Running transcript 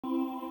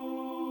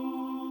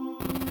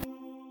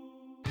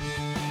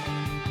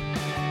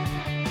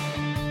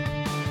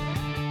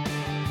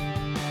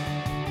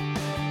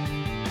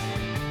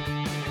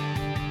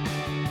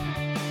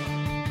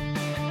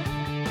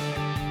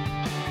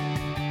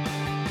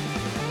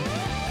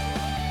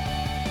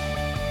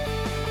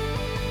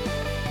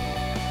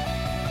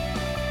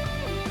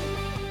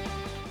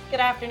Good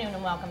afternoon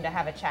and welcome to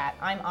Have a Chat.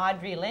 I'm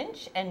Audrey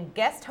Lynch, and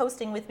guest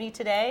hosting with me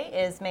today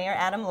is Mayor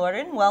Adam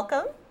Lorden.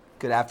 Welcome.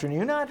 Good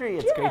afternoon, Audrey.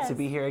 It's great to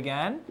be here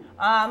again.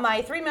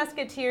 My three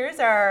musketeers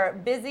are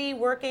busy,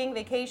 working,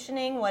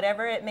 vacationing,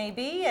 whatever it may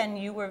be, and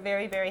you were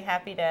very, very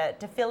happy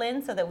to fill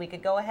in so that we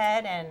could go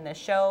ahead and the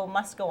show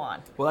must go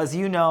on. Well, as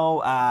you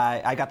know,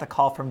 I got the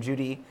call from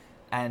Judy,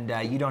 and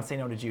you don't say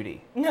no to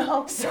Judy.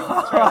 No,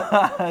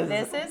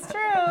 this is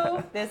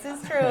true. This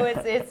is true.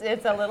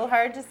 It's a little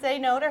hard to say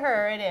no to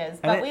her. It is,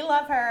 but we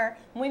love her.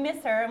 We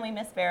miss her, and we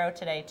miss Vero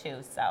today too.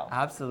 So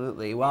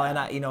absolutely. Well,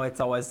 and it's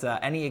always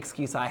any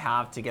excuse I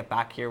have to get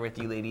back here with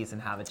you ladies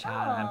and have a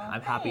chat.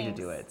 I'm happy to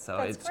do it. So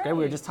it's great.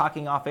 We were just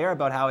talking off air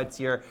about how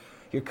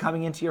you're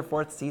coming into your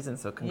fourth season,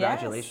 so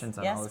congratulations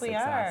on all the success.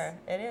 Yes,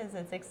 we are. It is.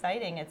 It's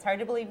exciting. It's hard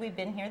to believe we've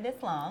been here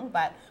this long,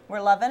 but we're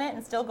loving it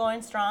and still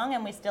going strong,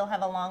 and we still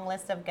have a long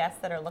list of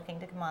guests that are looking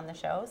to come on the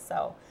show,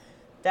 so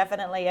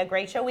definitely a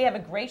great show. We have a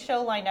great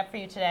show lined up for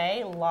you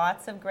today.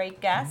 Lots of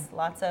great guests,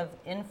 lots of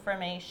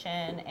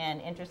information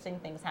and interesting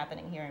things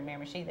happening here in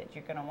Miramichi that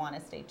you're going to want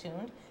to stay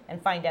tuned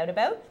and find out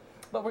about.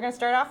 But we're going to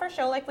start off our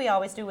show like we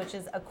always do, which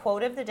is a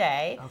quote of the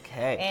day.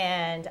 Okay.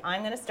 And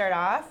I'm going to start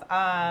off.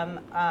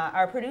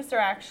 Our producer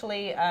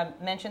actually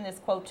mentioned this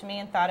quote to me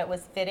and thought it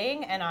was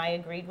fitting, and I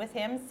agreed with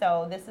him.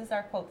 So this is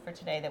our quote for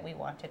today that we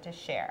wanted to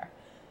share.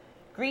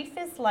 Grief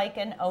is like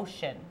an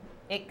ocean.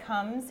 It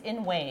comes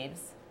in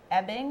waves,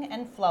 ebbing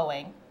and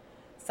flowing.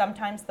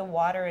 Sometimes the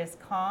water is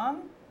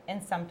calm,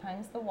 and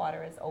sometimes the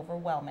water is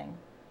overwhelming.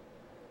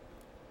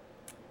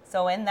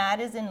 So, and that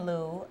is in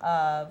lieu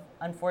of,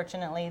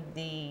 unfortunately,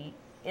 the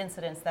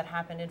incidents that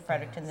happened in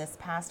Fredericton this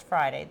past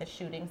Friday, the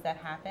shootings that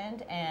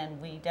happened,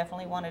 and we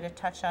definitely wanted to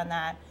touch on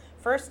that.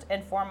 First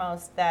and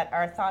foremost, that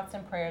our thoughts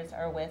and prayers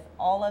are with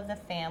all of the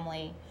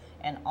family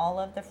and all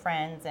of the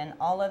friends and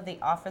all of the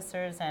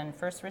officers and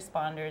first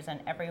responders and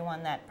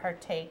everyone that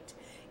partaked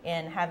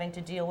in having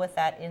to deal with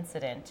that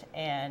incident.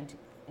 And,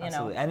 you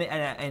absolutely. know.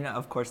 And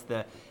of course,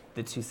 the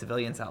two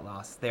civilians that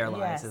lost their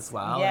lives as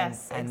well.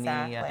 Yes, and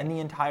exactly. And the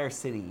entire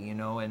city,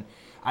 and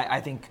I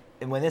think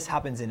when this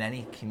happens in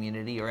any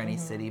community or any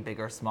city, big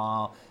or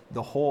small,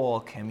 the whole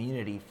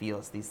community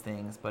feels these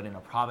things. But in a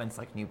province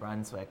like New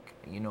Brunswick,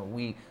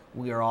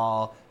 we are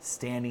all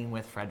standing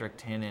with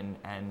Fredericton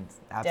and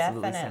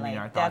absolutely sending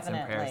our thoughts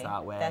and prayers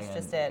that way. That's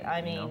just it.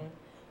 I mean,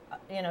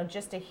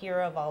 just to hear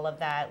of all of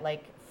that,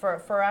 like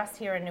for us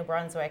here in New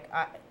Brunswick,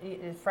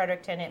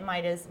 Fredericton, it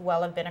might as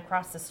well have been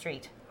across the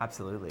street.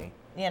 Absolutely.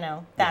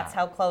 That's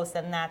how close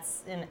and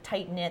that's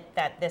tight-knit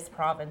that this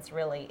province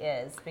really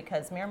is,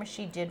 because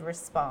Miramichi did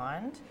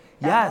respond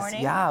that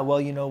morning. Yeah.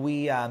 Well,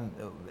 we,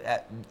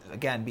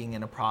 again, being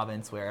in a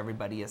province where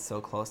everybody is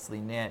so closely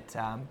knit,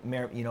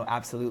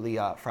 absolutely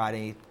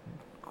Friday,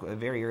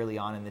 very early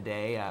on in the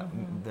day,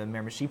 the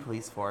Miramichi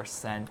Police Force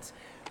sent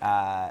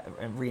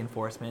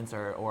reinforcements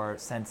or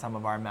sent some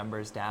of our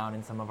members down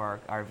and some of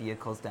our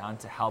vehicles down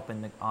to help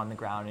on the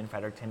ground in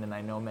Fredericton, and I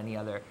know many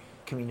other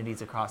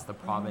communities across the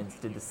province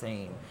did the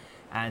same.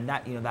 And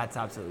that that's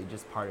absolutely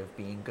just part of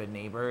being good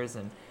neighbors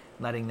and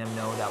letting them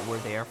know that we're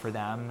there for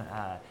them.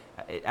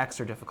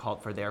 Extra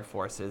difficult for their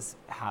forces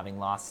having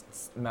lost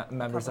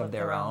members of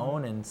their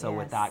own, and so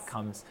with that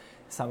comes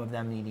some of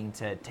them needing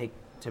to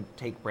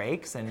take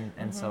breaks,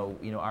 and so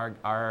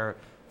our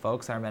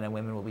folks, our men and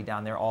women, will be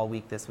down there all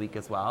week this week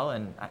as well,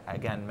 and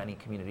again, many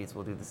communities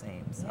will do the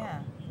same. So.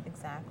 Yeah,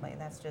 exactly.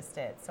 That's just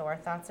it. So our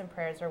thoughts and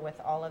prayers are with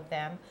all of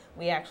them.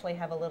 We actually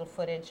have a little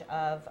footage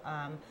of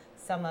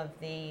some of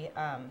the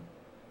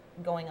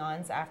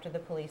going-ons after the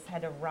police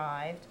had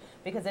arrived,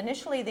 because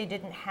initially they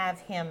didn't have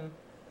him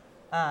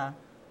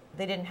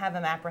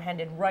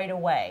apprehended right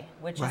away,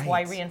 which is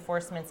why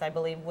reinforcements, I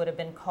believe, would have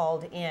been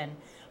called in.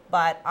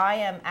 But I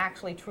am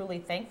actually truly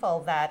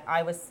thankful that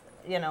I was,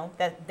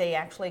 that they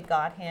actually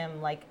got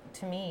him, like,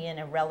 to me, in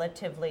a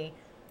relatively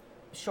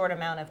short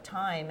amount of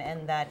time,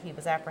 and that he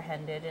was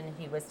apprehended and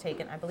he was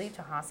taken, I believe,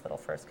 to hospital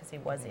first because he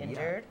was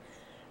injured.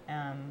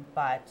 And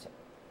that,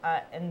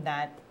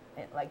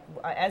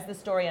 as the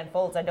story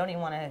unfolds, I don't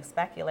even want to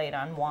speculate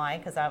on why,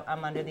 because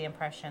I'm under the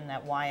impression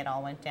that why it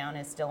all went down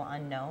is still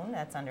unknown.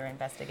 That's under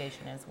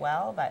investigation as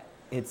well, but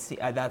it's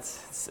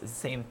that's the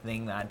same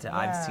thing that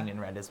I've seen and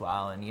read as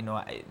well, and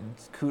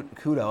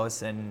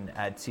kudos and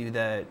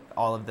to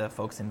all of the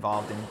folks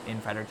involved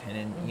in Fredericton,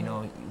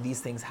 and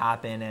these things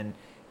happen,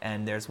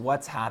 and there's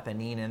what's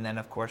happening, and then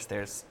of course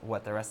there's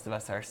what the rest of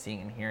us are seeing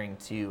and hearing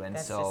too, and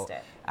so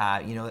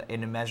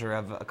in a measure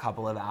of a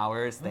couple of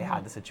hours they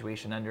had the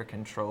situation under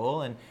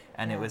control,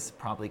 and it was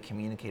promptly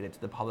communicated to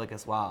the public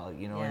as well.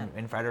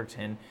 In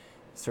Fredericton,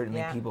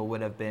 certainly people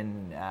would have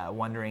been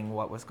wondering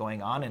what was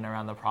going on in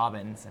around the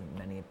province, and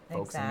many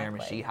folks in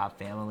Miramichi have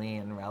family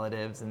and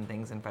relatives and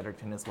things in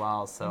Fredericton as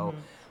well. So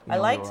we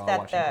were all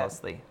watching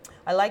closely.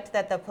 I liked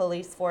that the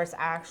police force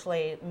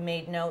actually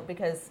made note,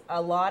 because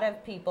a lot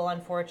of people,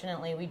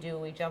 unfortunately, we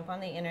jump on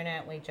the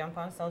internet, we jump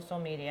on social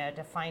media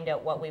to find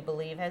out what we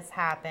believe has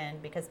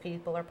happened, because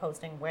people are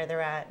posting where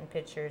they're at and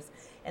pictures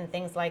and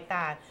things like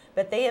that.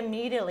 But they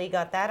immediately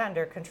got that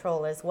under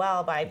control as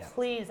well by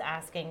please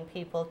asking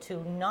people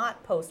to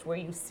not post where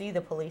you see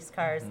the police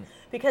cars,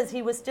 because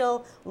he was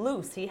still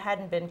loose. He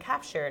hadn't been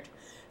captured.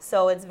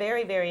 So it's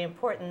very, very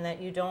important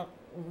that you don't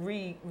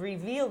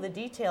reveal the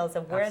details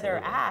of where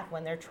they're at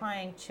when they're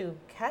trying to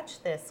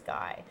catch this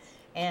guy.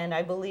 And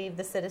I believe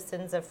the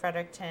citizens of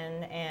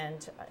Fredericton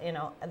and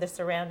the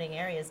surrounding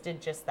areas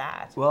did just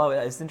that. Well,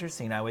 it's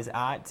interesting. I was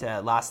at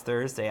last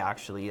Thursday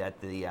actually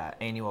at the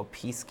annual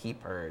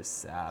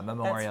Peacekeepers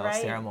Memorial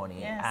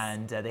Ceremony,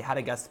 and they had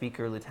a guest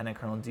speaker, Lieutenant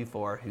Colonel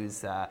Dufour, who's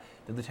the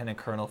Lieutenant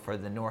Colonel for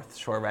the North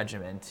Shore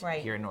Regiment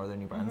here in northern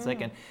New Brunswick,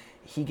 and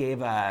he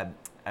gave a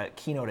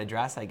keynote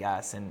address, I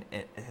guess, and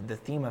the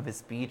theme of his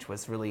speech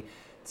was really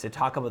to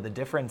talk about the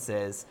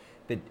differences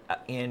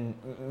in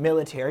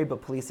military,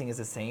 but policing is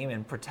the same,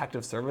 and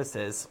protective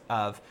services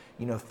of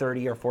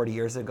 30 or 40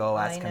 years ago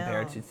as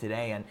compared to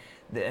today,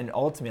 and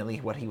ultimately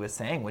what he was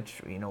saying,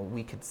 which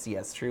we could see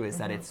as true, is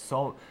that it's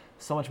so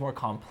much more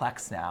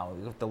complex now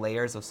with the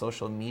layers of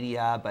social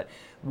media. But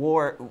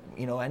war,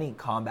 any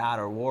combat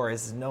or war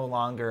is no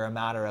longer a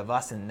matter of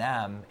us and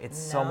them. It's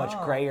so much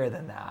grayer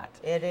than that.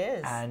 It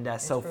is. And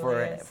so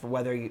for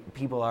whether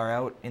people are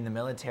out in the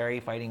military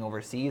fighting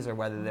overseas, or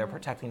whether they're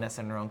protecting us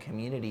in our own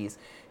communities,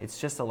 it's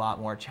just a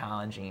lot more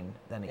challenging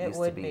than it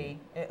used to be.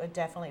 It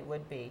definitely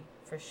would be,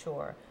 for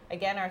sure.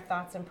 Again, our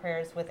thoughts and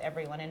prayers with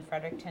everyone in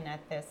Fredericton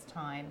at this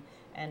time,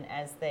 and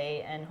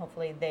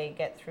hopefully they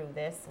get through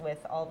this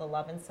with all the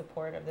love and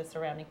support of the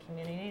surrounding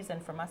communities,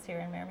 and from us here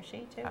in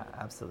Miramichi too.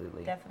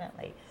 Absolutely.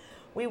 Definitely.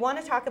 We want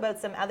to talk about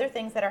some other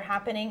things that are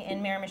happening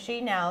in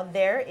Miramichi now.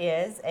 There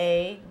is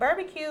a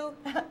barbecue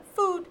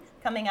food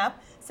coming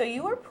up. So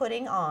you are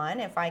putting on,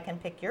 if I can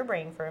pick your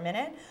brain for a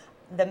minute,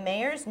 the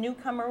Mayor's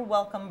Newcomer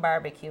Welcome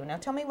Barbecue. Now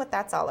tell me what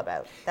that's all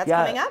about. That's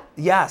coming up?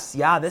 Yes,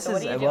 this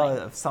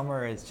is,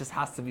 summer, it just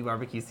has to be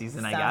barbecue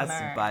season, I guess.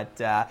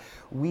 But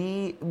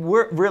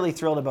we're really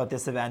thrilled about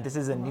this event. This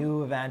is a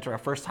new event, or a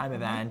first time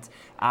event.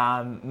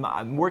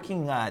 I'm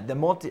working, the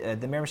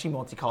Miramichi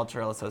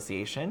Multicultural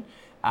Association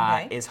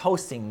is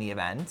hosting the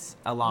event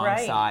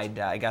alongside,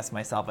 I guess,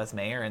 myself as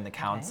mayor and the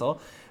council.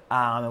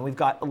 And we've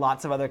got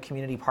lots of other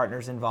community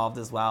partners involved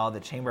as well. The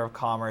Chamber of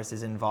Commerce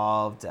is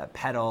involved,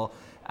 Pedal,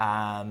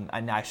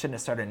 and I shouldn't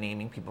have started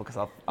naming people, because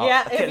I'll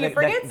if you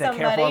forget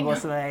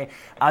somebody.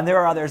 There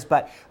are others,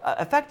 but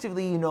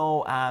effectively,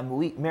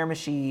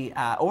 Miramichi,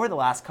 over the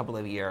last couple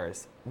of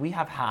years, we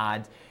have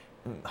had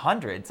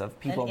hundreds of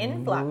people,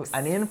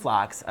 an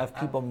influx of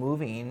people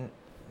moving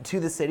to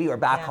the city or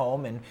back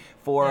home, and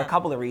for a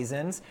couple of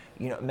reasons.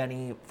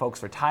 Many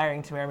folks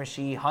retiring to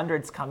Miramichi,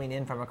 hundreds coming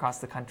in from across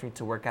the country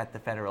to work at the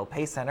Federal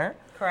Pay Center.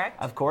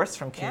 Correct. Of course,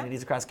 from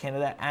communities across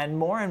Canada, and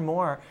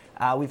more,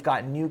 we've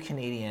got new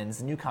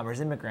Canadians,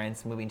 newcomers,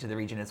 immigrants moving to the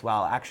region as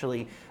well.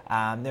 Actually,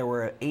 there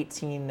were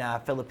 18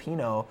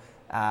 Filipino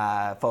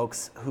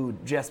folks who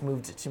just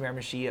moved to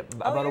Miramichi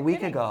about a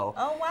week ago.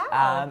 Oh,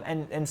 wow.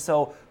 And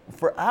so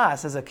for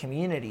us as a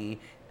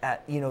community,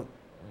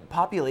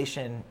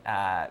 population,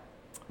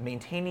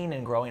 maintaining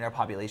and growing our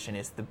population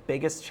is the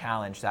biggest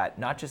challenge that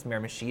not just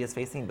Miramichi is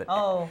facing, but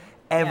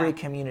every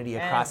community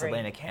across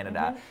Atlantic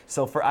Canada.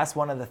 So for us,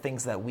 one of the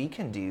things that we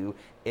can do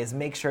is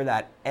make sure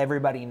that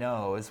everybody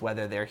knows,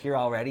 whether they're here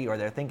already or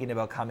they're thinking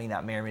about coming,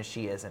 that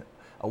Miramichi is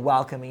a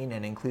welcoming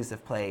and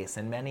inclusive place.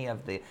 And many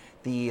of the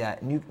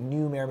new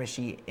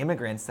Miramichi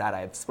immigrants that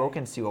I've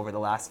spoken to over the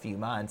last few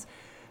months,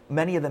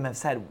 many of them have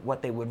said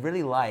what they would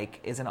really like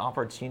is an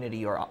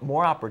opportunity, or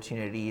more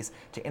opportunities,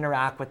 to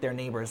interact with their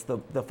neighbors,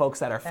 the folks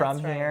that are from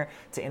here,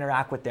 to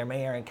interact with their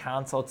mayor and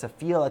council, to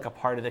feel like a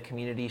part of the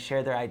community,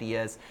 share their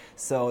ideas.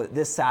 So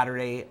this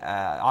Saturday,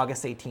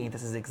 August 18th,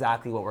 this is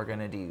exactly what we're going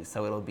to do.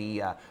 So it'll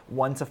be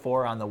 1 to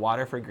 4 on the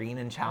Waterford Green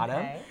in Chatham.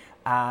 Okay.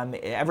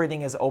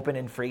 Everything is open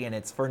and free, and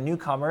it's for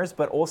newcomers,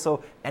 but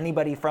also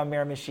anybody from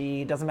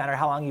Miramichi. Doesn't matter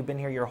how long you've been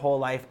here, your whole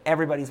life,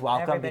 everybody's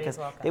welcome, because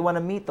they want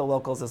to meet the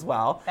locals as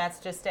well. That's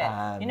just it.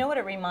 You know what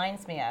it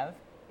reminds me of?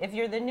 If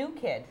you're the new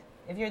kid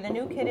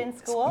in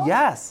school.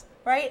 Yes.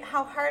 Right?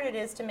 How hard it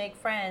is to make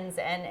friends,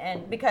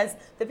 and because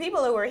the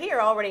people who are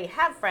here already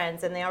have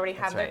friends, and they already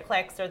have their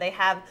cliques, or they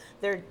have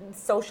their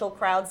social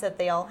crowds that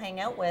they all hang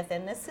out with,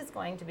 and this is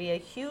going to be a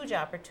huge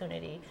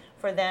opportunity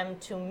for them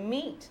to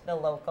meet the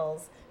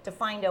locals, to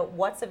find out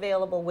what's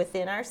available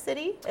within our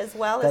city as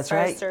well as far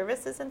as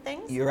services and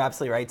things? You're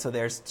absolutely right. So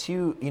there's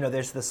two,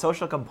 there's the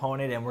social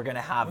component, and we're going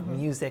to have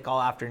music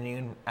all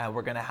afternoon.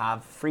 We're going to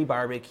have free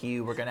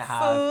barbecue. We're going to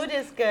have food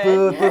is good.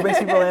 Food brings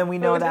people in. We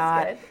know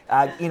that.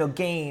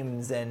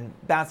 Games and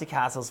bouncy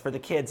castles for the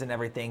kids and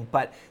everything.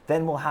 But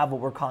then we'll have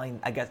what we're calling,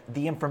 I guess,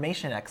 the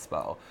Information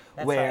Expo,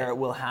 where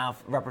we'll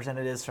have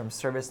representatives from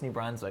Service New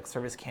Brunswick,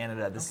 Service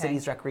Canada, the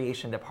city's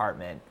recreation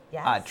department,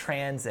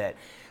 transit.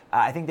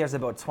 I think there's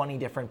about 20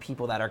 different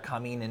people that are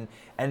coming,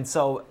 and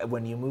so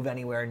when you move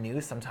anywhere new,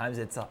 sometimes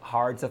it's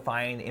hard to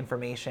find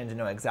information to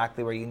know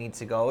exactly where you need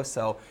to go.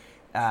 So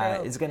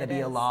it's going to be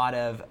a lot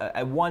of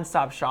a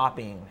one-stop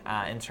shopping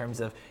in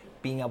terms of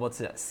being able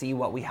to see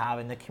what we have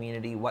in the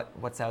community,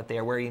 what's out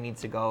there, where you need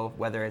to go,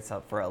 whether it's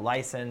for a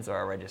license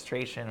or a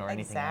registration or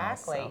anything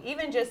else. Exactly. So.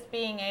 Even just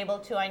being able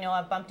to, I know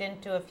I've bumped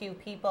into a few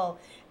people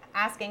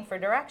asking for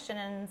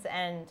directions,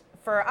 and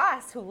for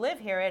us who live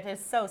here, it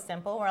is so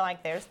simple. We're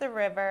like, there's the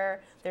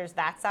river, there's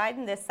that side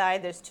and this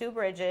side, there's two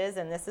bridges,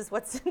 and this is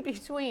what's in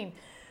between.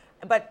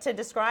 But to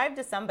describe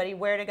to somebody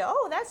where to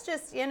go, that's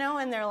just,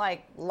 and they're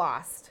like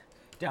lost.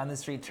 Down the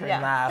street, turn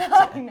left,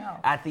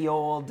 at the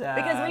old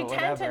because we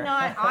tend to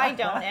not, I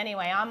don't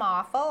anyway, I'm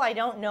awful. I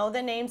don't know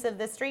the names of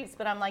the streets,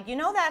 but I'm like,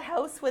 that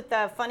house with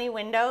the funny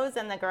windows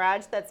and the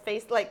garage that's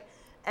faced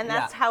and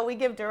that's how we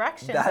give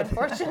directions,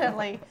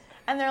 unfortunately.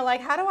 And they're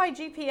like, how do I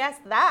GPS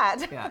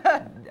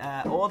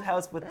that? Old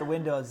house with the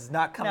windows is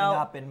not coming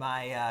up in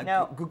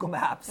my Google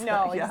Maps.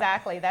 No,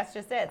 exactly. That's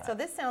just it. So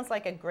this sounds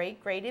like a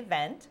great, great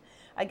event.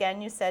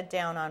 Again, you said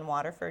down on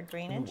Waterford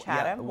Green in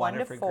Chatham, 1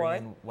 to 4.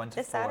 Green, 1 to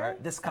 4. Saturday?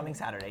 This coming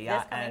Saturday,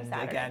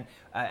 Saturday. Again,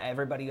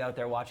 everybody out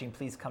there watching,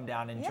 please come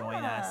down and join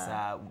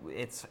us.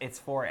 It's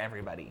for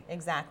everybody.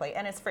 Exactly,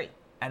 and it's free.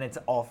 And it's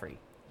all free.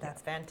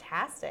 That's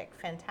fantastic,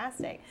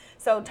 fantastic.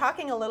 So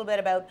talking a little bit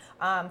about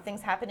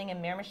things happening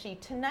in Miramichi,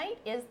 tonight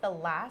is the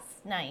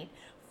last night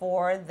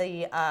for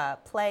the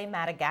play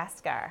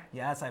Madagascar.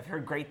 Yes, I've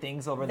heard great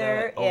things over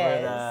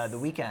the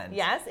weekend.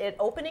 Yes,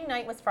 opening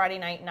night was Friday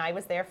night, and I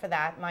was there for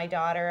that. My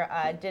daughter,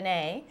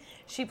 Danae,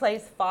 she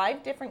plays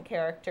 5 different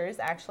characters,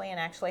 and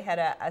actually had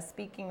a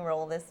speaking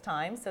role this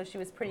time, so she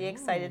was pretty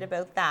excited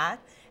about that.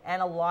 And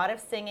a lot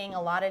of singing,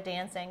 a lot of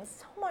dancing.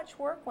 So much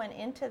work went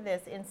into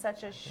this in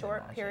such a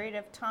short period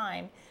of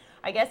time.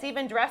 I guess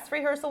even dress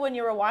rehearsal, when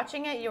you were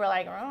watching it, you were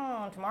like,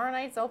 oh, tomorrow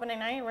night's opening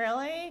night,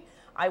 really?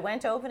 I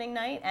went to opening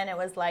night, and it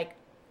was like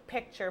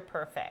picture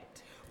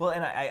perfect. Well,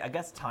 and I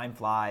guess time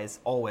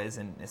flies always,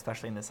 and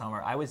especially in the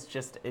summer.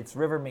 It's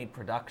Rivermaid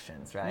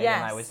Productions, right?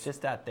 Yes. And I was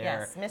just at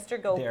their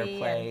Mr. Gopi their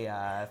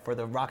play for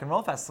the Rock and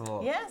Roll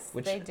Festival. Yes,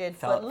 which they did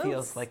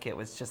feels like it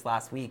was just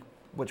last week,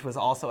 which was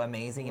also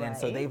amazing. Right. And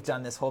so they've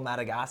done this whole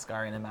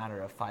Madagascar in a matter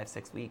of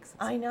 5-6 weeks.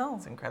 I know.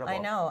 It's incredible. I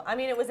know. I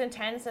mean, it was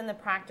intense, and the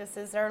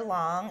practices are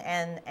long,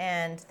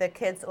 and the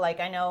kids,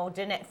 like I know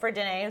for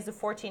Danae, who's a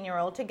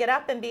 14-year-old, to get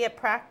up and be at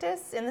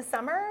practice in the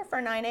summer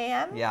for 9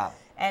 a.m. Yeah.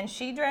 And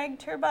she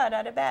dragged her butt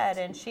out of bed,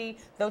 and she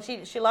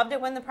loved it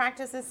when the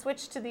practices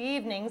switched to the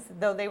evenings,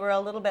 though they were a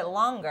little bit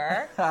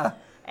longer.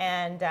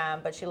 And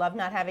but she loved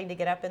not having to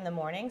get up in the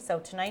morning. So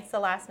tonight's the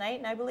last night,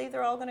 and I believe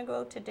they're all going to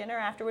go to dinner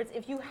afterwards.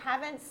 If you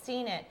haven't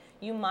seen it,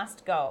 you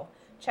must go.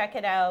 Check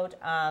it out.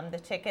 The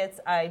tickets,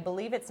 I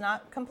believe it's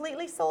not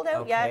completely sold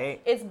out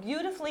yet. It's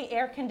beautifully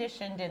air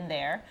conditioned in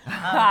there.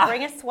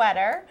 Bring a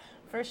sweater.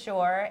 For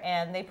sure,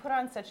 and they put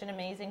on such an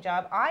amazing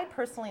job. I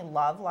personally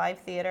love live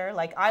theater.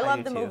 Like, I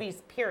love the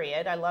movies,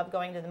 period. I love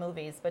going to the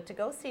movies, but to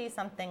go see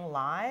something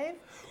live.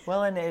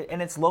 Well, and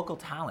it's local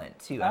talent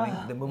too. I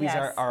mean, the movies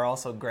are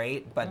also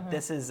great, but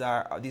these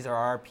are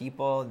our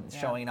people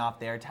showing off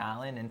their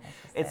talent, and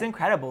it's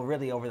incredible,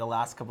 really, over the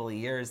last couple of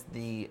years,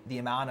 the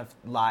amount of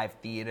live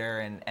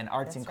theater and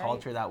arts and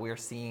culture that we're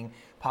seeing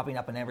popping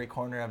up in every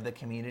corner of the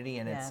community.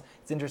 And it's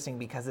interesting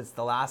because it's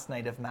the last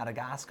night of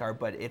Madagascar,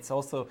 but it's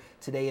also,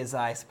 today is,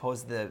 I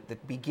suppose, the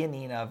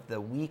beginning of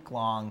the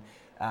week-long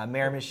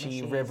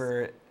Miramichi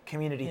River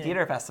Community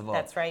Theater Festival.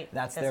 That's right.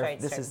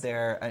 This is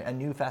a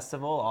new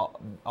festival,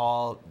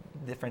 all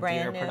different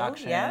theater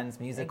productions,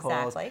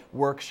 musicals,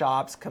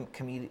 workshops,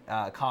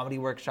 comedy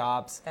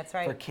workshops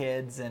for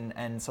kids,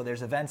 and so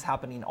there's events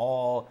happening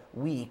all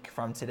week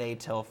from today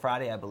till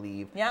Friday, I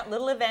believe. Yeah,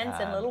 little events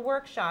and little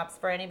workshops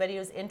for anybody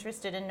who's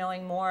interested in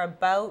knowing more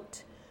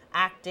about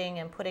acting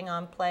and putting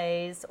on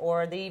plays,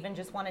 or they even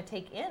just want to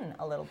take in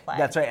a little play.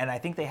 That's right, and I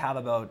think they have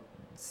about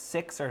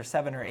 6 or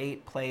 7 or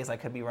 8 plays. I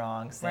could be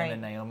wrong. Sam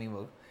and Naomi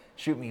will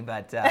shoot me,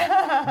 but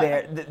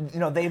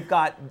they've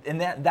got, and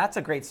that's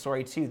a great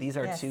story too. These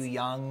are 2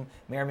 young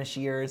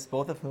Miramichiers,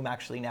 both of whom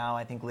actually now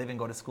I think live and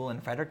go to school in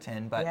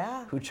Fredericton, but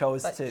who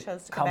chose to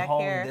come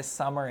home this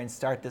summer and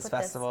start this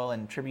festival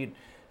and tribute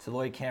to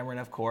Lloyd Cameron,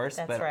 of course,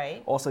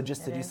 also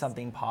just to do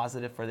something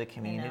positive for the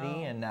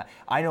community. And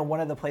I know one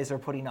of the plays they're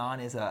putting on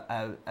is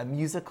a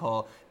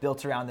musical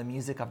built around the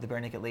music of the Bare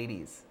Naked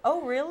Ladies.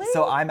 Oh, really?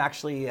 So I'm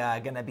actually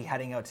going to be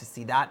heading out to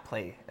see that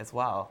play as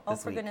well this week.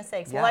 Oh, for goodness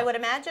sakes. Well, I would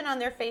imagine on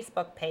their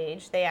Facebook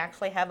page, they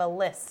actually have a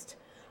list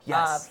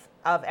of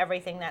of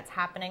everything that's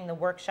happening, the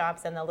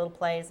workshops and the little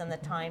plays and the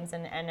times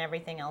and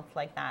everything else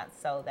like that,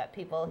 so that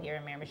people here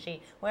in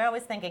Miramichi, we're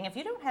always thinking, if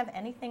you don't have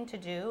anything to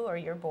do or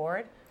you're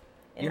bored,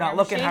 you're not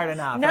looking hard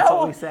enough. No, that's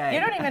what we say.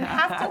 You don't even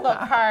have to look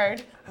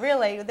hard.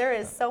 Really, there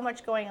is so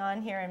much going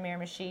on here in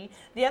Miramichi.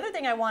 The other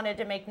thing I wanted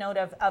to make note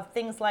of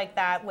things like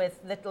that with,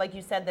 like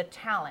you said, the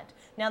talent.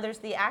 Now there's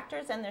the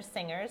actors and there's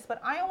singers,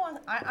 but I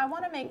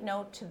want to make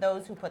note to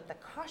those who put the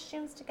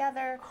costumes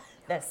together,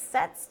 the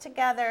sets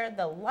together,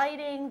 the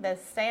lighting, the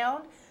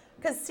sound.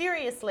 Because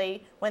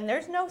seriously, when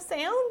there's no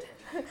sound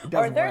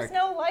or there's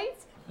no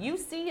lights, you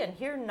see and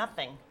hear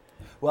nothing.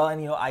 Well,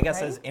 and I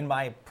guess as in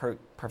my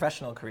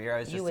professional career, I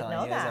was just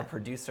telling you, as a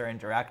producer and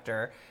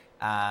director,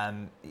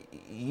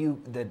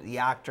 the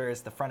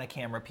actors, the front of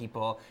camera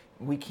people,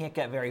 we can't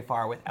get very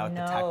far without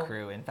the tech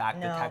crew. In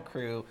fact, the tech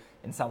crew,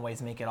 in some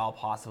ways, make it all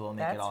possible,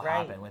 make it all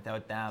happen.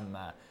 Without them,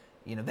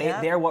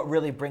 they're what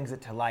really brings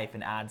it to life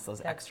and adds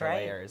those extra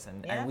layers.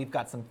 And we've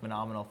got some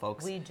phenomenal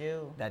folks. We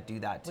do. That do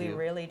that too. We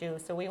really do.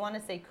 So we want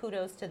to say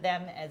kudos to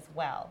them as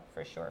well,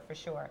 for sure, for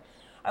sure.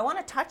 I want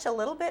to touch a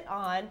little bit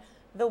on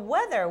the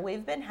weather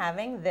we've been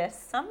having this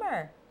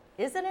summer.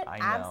 Isn't it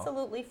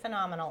absolutely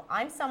phenomenal?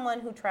 I'm someone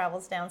who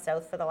travels down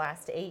south for the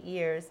last 8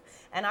 years,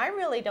 and I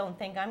really don't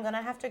think I'm going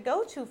to have to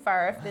go too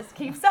far if this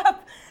keeps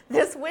up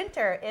this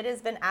winter. It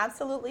has been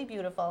absolutely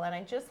beautiful, and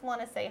I just want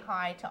to say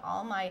hi to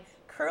all my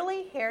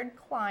curly-haired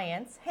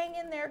clients. Hang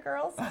in there,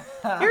 girls.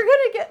 You're going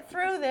to get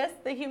through this.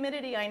 The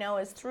humidity, I know,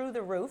 is through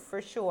the roof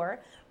for sure,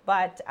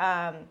 but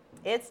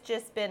it's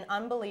just been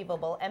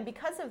unbelievable, and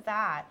because of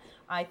that,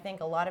 I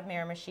think a lot of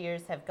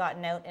Miramichiers have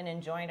gotten out and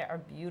enjoyed our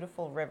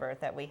beautiful river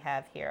that we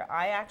have here.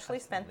 I actually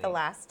spent the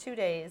last 2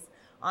 days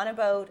on a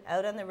boat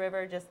out on the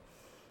river,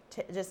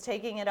 just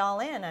taking it all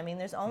in. I mean,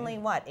 there's only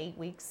what, 8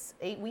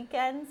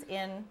 weekends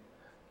in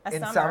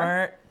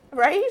summer,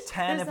 right?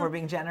 10 if we're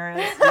being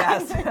generous.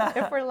 Yes,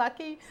 if we're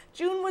lucky.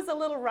 June was a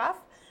little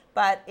rough,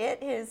 but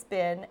it has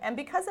been, and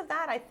because of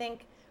that, I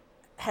think.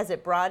 Has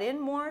it brought in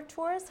more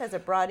tourists? Has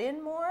it brought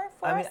in more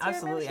for us here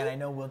absolutely, and I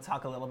know we'll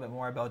talk a little bit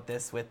more about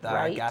this with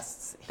our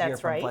guests here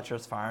from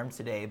Fletcher's Farm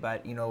today,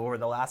 but over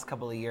the last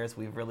couple of years,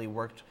 we've really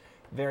worked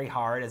very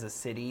hard as a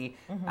city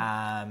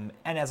and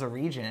as a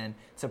region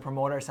to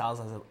promote ourselves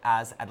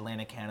as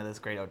Atlantic Canada's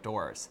great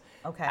outdoors.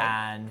 Okay.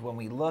 And when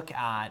we look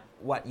at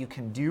what you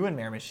can do in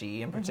Miramichi,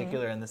 in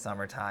particular in the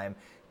summertime,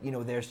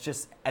 there's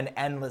just an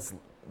endless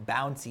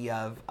bounty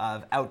of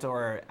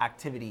outdoor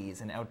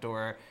activities and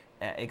outdoor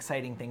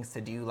exciting things to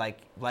do,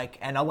 like,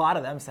 and a lot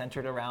of them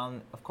centered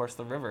around, of course,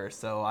 the river.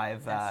 So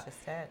I've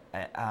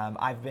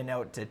been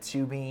out to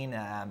tubing.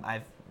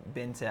 I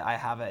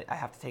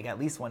have to take at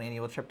least one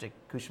annual trip to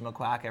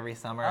Cushamaquack every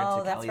summer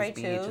to Kelly's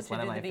Beach. It's one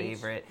of my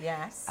favorite.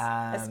 Yes.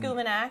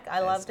 Escoumanack. I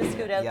love to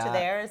scoot out to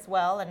there as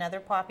well. Another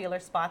popular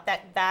spot.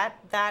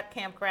 That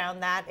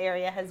campground, that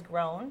area has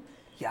grown.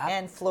 Yeah.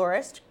 And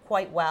flourished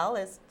quite well.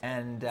 Beautiful.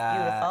 And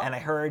I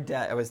heard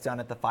I was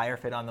down at the Fire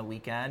Fit on the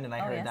weekend, and I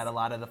heard that a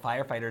lot of the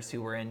firefighters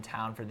who were in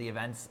town for the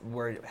events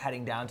were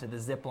heading down to the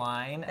zip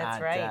line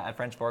at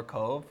French Fork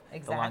Cove,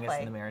 the longest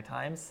in the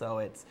Maritimes. So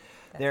it's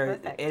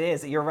It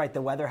is. You're right.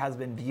 The weather has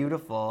been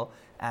beautiful,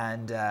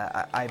 and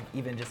I've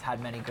even just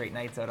had many great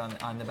nights out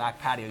on the back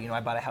patio. I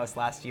bought a house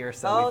last year,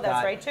 so we've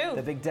got too.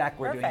 The big deck.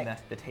 We're doing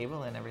the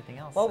table and everything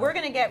else. Well, we're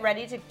going to get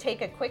ready to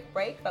take a quick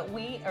break, but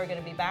we are going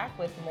to be back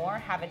with more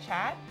Have a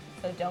Chat.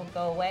 So don't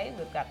go away.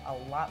 We've got a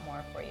lot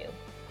more for you.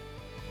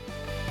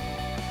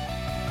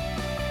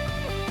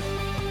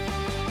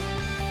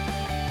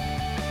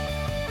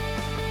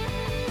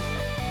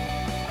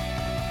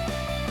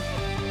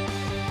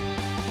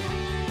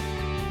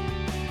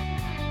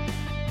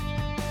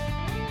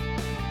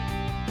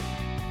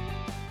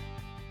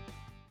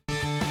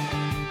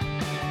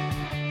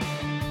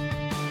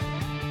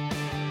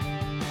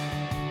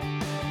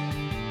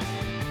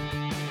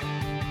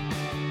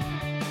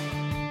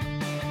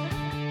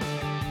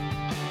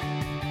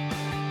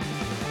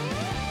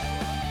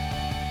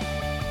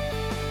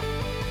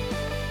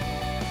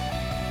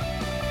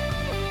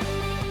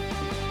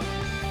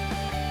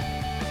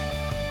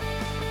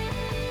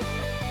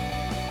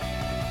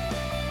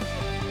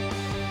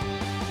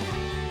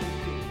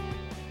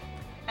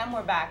 And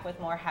we're back with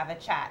more Have a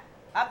Chat.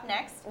 Up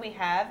next, we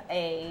have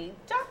a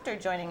doctor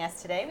joining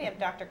us today. We have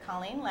Dr.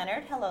 Colleen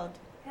Leonard. Hello.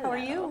 How are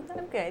you?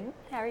 I'm good.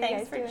 How are you guys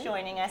doing? Thanks for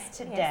joining us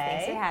today. Yes,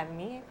 thanks for having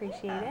me. I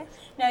appreciate it.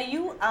 Now,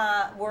 you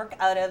work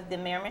out of the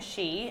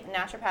Miramichi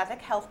Naturopathic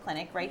Health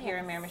Clinic right here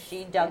in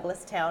Miramichi,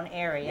 Douglastown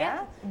area.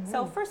 Yeah. Mm-hmm.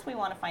 So first, we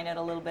want to find out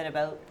a little bit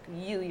about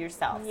you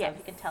yourself. Yes. So if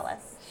you could tell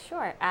us.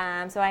 Sure.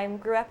 So I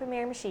grew up in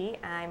Miramichi.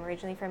 I'm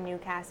originally from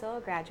Newcastle,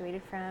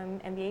 graduated from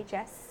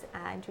MBHS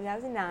in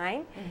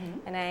 2009,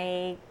 and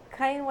I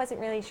kind of wasn't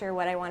really sure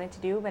what I wanted to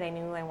do, but I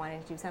knew I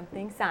wanted to do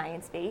something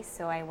science-based,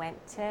 so I went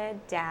to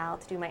Dal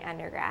to do my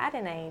undergrad,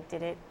 and I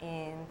did it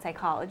in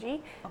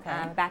psychology,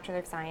 a Bachelor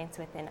of Science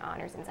with an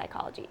honors in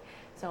psychology.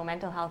 So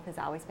mental health has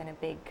always been a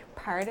big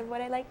part of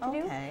what I like to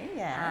do. Okay,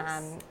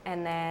 yes.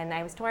 And then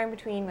I was torn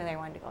between whether I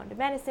wanted to go into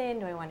medicine,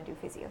 do I want to do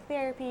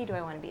physiotherapy, do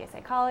I want to be a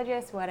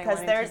psychologist, what I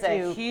wanted to do. Because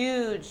there's a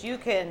huge, you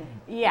can,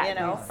 you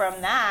know,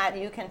 from that,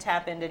 you can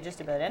tap into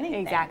just about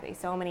anything. Exactly,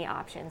 so many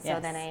options. Yes.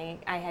 So then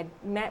I had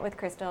met with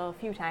Crystal a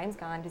few times,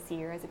 gone to see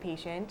her as a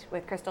patient.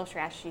 With Crystal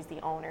Schresch, she's the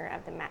owner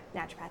of the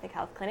naturopathic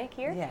health clinic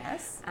here.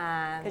 Yes,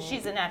 because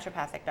she's a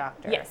naturopathic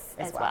doctor. Yes,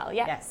 as well.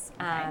 Yeah. Yes.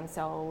 Okay.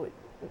 So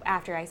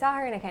after I saw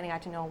her and I kind of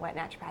got to know what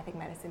naturopathic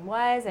medicine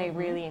was, it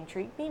really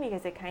intrigued me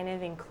because it kind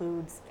of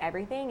includes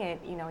everything.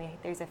 It, you know,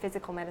 there's a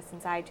physical medicine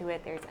side to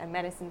it, there's a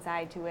medicine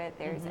side to it,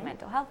 there's a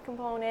mental health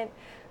component,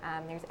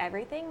 there's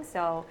everything.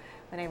 So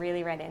when I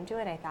really read into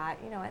it, I thought,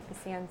 you know what, this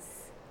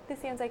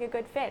sounds like a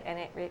good fit, and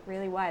it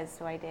really was.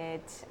 So I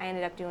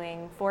ended up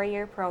doing a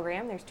 4-year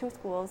program. There's 2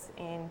 schools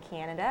in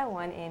Canada,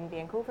 one in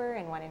Vancouver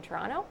and one in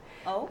Toronto.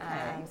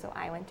 Okay. So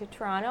I went to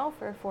Toronto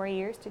for 4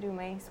 years to do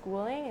my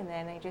schooling, and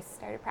then I just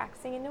started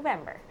practicing in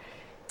November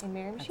in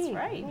Miramichi. That's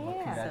right. Yeah.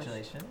 Well,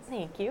 congratulations.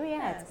 Thank you.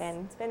 Yeah,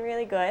 Yes. it's been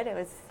really good. It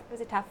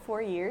was a tough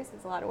 4 years. It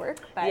was a lot of work,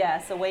 but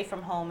Yes, away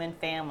from home and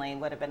family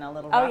would have been a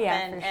little rough. yeah,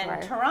 and, for sure.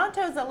 and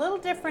Toronto's a little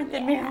different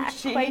than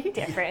Miramichi. quite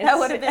different. That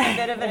would have been a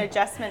bit of an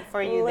adjustment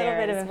for you there a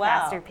little bit as of a well.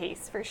 faster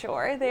pace for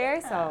sure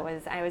there. So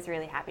I was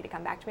really happy to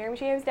come back to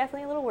Miramichi. I was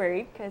definitely a little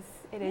worried because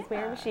it is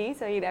Miramichi,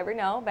 so you never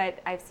know. But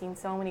I've seen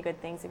so many good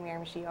things in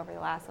Miramichi over the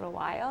last little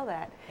while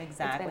that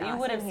Exactly. It's been You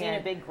would have awesome seen here.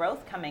 a big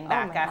growth coming Oh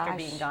back my after gosh.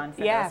 being gone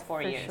for Yeah, those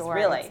 4 for years. Sure.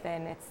 Really.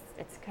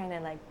 It's kind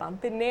of like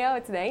bumping now.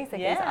 It's nice.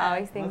 Like there's Yeah.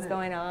 always things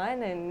going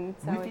on, and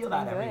so We it's feel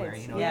been that good. everywhere.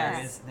 You know,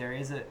 Yes. there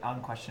is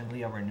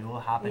unquestionably a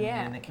renewal happening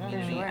Yeah, in the for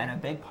community, sure. and a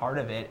big part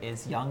of it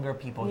is younger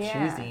people Yeah.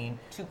 choosing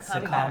To to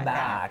come come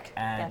back. back,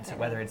 and Definitely.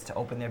 whether it's to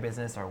open their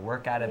business or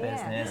work at a Yeah,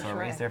 business for or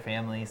raise sure. their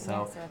family. So,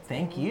 Yeah, so it's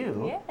thank been-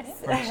 you Yes.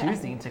 for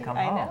choosing to come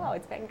I home. know,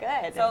 it's been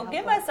good. So It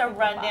give helped us a out.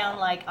 rundown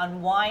like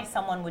on why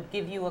someone would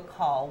give you a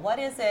call. What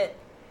is it,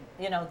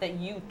 you know, that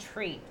you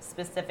treat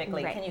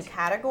specifically? Right. Can you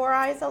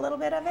categorize a little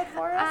bit of it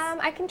for us?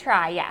 I can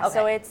try, yeah. Okay.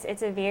 So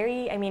it's a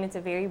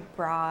very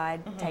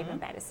broad type of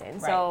medicine.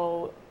 Right.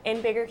 So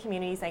in bigger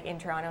communities like in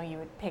Toronto, you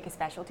would pick a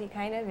specialty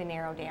kind of and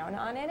narrow down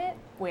on it.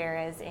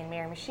 Whereas in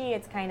Miramichi,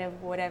 it's kind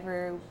of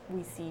whatever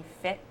we see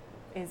fit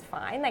is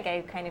fine. Like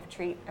I kind of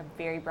treat a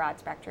very broad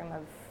spectrum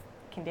of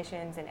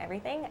conditions and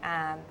everything.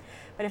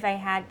 But if I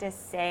had to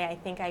say, I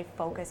think I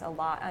focus a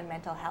lot on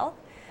mental health.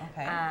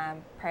 Okay.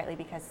 Partly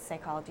because of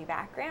psychology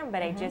background,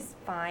 but I just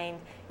find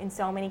in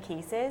so many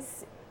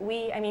cases,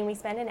 we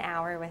spend an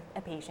hour with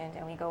a patient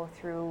and we go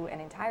through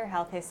an entire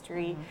health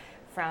history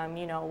from,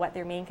 you know, what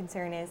their main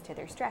concern is to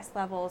their stress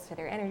levels, to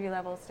their energy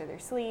levels, to their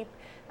sleep,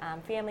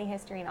 family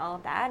history and all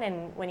of that.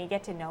 And when you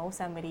get to know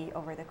somebody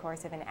over the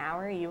course of an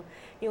hour, you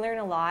learn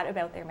a lot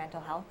about their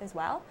mental health as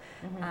well.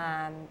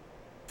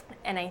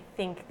 And I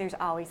think there's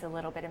always a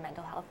little bit of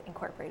mental health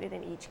incorporated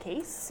in each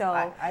case. So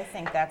I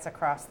think that's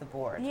across the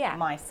board. Yeah.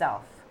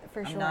 Myself.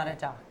 For I'm sure. not a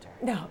doctor.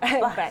 no,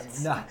 but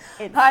No.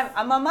 it's,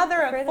 I'm a mother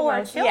for of the 4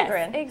 most-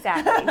 children. Yes,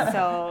 exactly.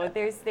 So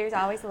there's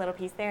always a little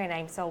piece there, and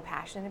I'm so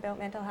passionate about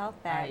mental health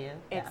that you?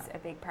 it's Yeah. a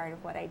big part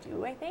of what I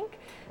do, I think.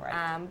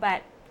 Right.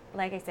 But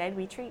like I said,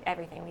 we treat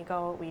everything.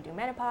 We do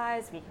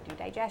menopause, we can do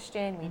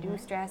digestion, we do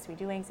stress, we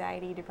do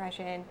anxiety,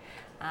 depression,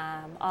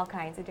 all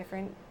kinds of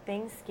different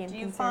things, skin Do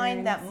you concerns.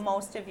 find that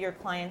most of your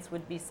clients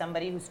would be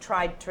somebody who's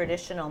tried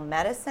traditional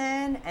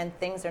medicine and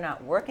things are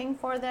not working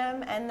for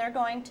them and they're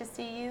going to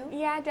see you?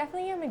 Yeah,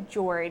 definitely a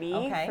majority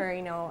Okay. for,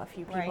 you know, a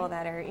few people Right.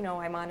 that are, you know,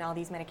 I'm on all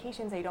these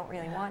medications, I don't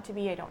really want to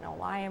be, I don't know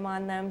why I'm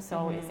on them,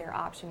 so is there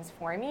options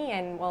for me?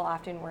 And we'll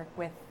often work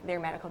with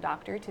their medical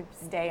doctor to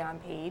stay on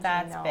page.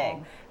 That's and know,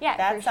 big. Yeah,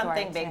 That's for sure,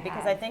 something to big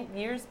because have- I think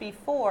years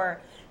before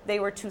they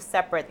were two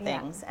separate Yeah.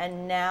 things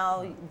and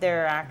now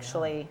they're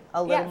actually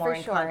a little yeah, more for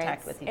in sure.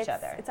 contact with each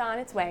other. It's on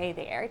its way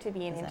there to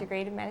be an Is it?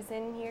 integrated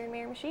medicine here in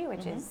Miramichi,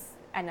 which is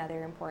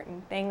another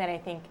important thing that I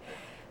think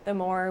the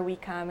more we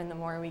come and the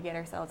more we get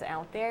ourselves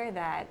out there,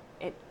 that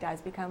it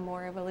does become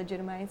more of a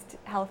legitimized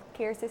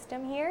healthcare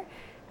system here,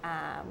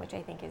 which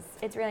I think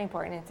it's really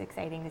important. It's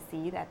exciting to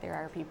see that there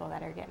are people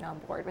that are getting on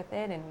board with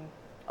it and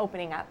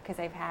opening up, because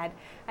I've had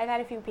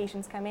a few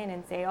patients come in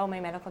and say, oh, my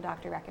medical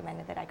doctor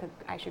recommended that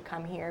I should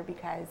come here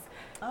because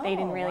they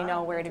didn't really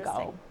know where to go.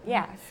 interesting.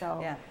 Yeah, so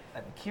Yeah.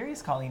 I'm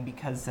curious, Colleen,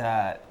 because you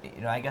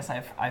know, I guess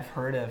I've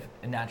heard of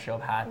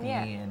naturopathy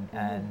Yeah.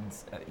 and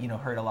you know,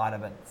 heard a lot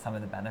about some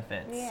of the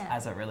benefits Yeah.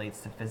 as it relates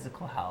to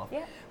physical health.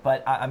 Yeah.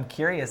 But I'm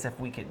curious if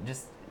we could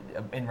just,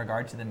 in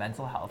regard to the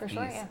mental health For piece,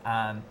 sure,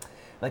 yeah.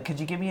 like, could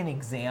you give me an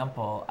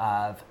example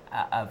of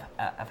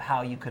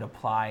how you could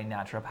apply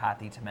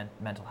naturopathy to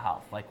mental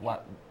health? Like,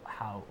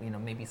 how, you know,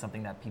 maybe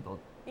something that people.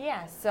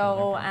 Yeah,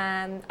 so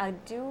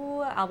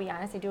I'll be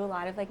honest, I do a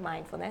lot of like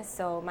mindfulness.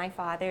 So my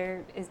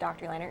father is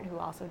Dr. Leonard, who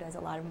also does a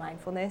lot of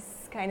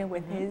mindfulness kind of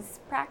with his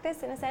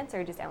practice in a sense,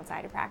 or just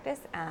outside of practice.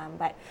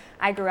 But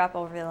I grew up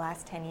over the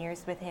last 10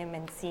 years with him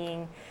and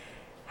seeing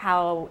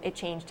how it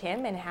changed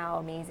him and how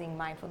amazing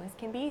mindfulness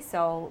can be.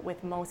 So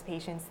with most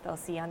patients, they'll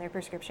see on their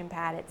prescription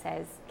pad, it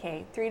says,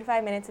 okay, 3 to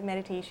 5 minutes of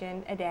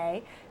meditation a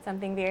day,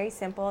 something very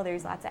simple.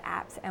 There's lots of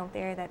apps out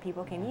there that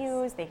people can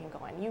use. They can go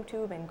on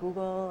YouTube and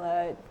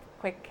Google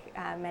quick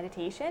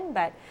meditation,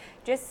 but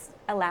just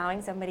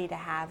allowing somebody to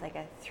have like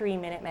a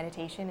 3-minute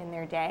meditation in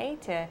their day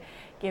to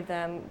give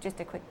them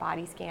just a quick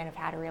body scan of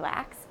how to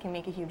relax can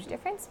make a huge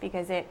difference,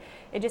 because it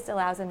just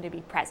allows them to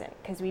be present,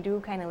 because we do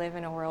kind of live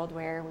in a world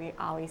where we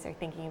always are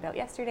thinking about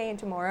yesterday and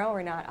tomorrow.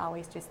 We're not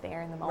always just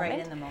there in the moment. Right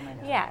in the moment.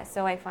 Yeah,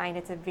 so I find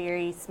it's a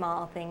very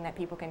small thing that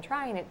people can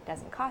try, and it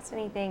doesn't cost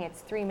anything.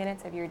 It's 3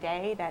 minutes of your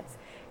day that's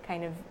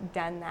kind of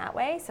done that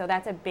way. So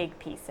that's a big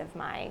piece of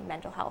my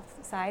mental health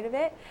side of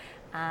it.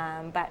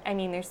 But I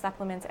mean, there's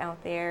supplements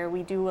out there.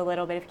 We do a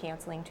little bit of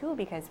counseling too,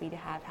 because we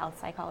have health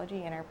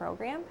psychology in our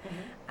program.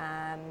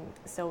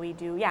 So we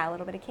do, a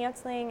little bit of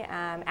counseling.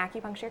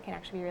 Acupuncture can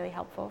actually be really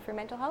helpful for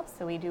mental health.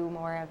 So we do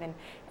more of an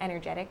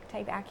energetic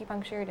type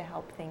acupuncture to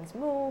help things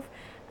move.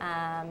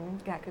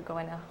 That could go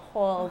in a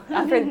whole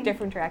other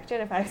different direction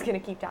if I was going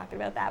to keep talking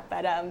about that.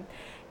 But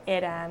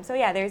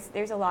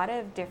there's a lot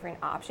of different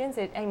options.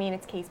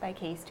 It's case by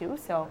case too.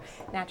 So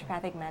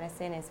naturopathic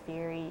medicine is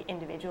very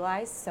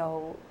individualized.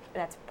 So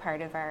that's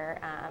part of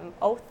our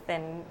oath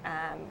and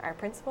our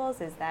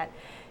principles, is that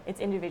it's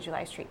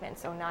individualized treatment.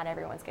 So not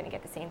everyone's going to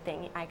get the same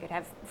thing. I could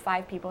have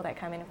 5 people that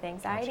come in with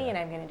anxiety, and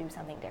I'm going to do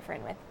something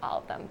different with all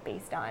of them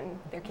based on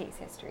their case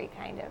history,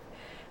 kind of.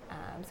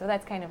 So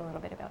that's kind of a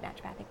little bit about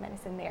naturopathic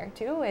medicine there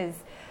too.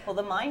 Well,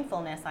 the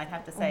mindfulness, I'd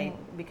have to say,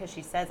 because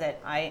she says it,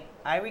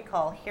 I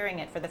recall hearing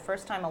it for the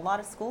first time. A lot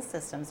of school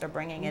systems are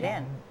bringing it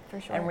in, for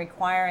sure, and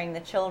requiring the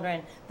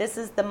children, this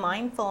is the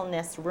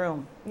mindfulness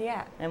room.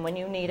 Yeah. And when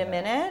you need a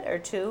minute or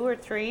 2 or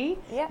 3,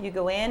 you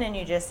go in and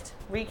you just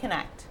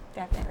reconnect.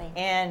 Definitely.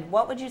 And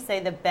what would you say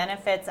the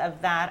benefits of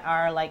that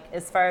are, like,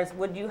 as far as,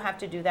 would you have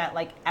to do that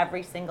like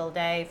every single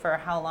day for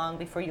how long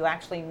before you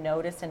actually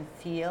notice and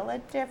feel a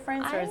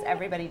difference, or is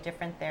everybody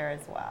different there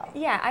as well?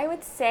 Yeah, I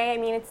would say,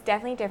 it's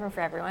definitely different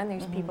for everyone.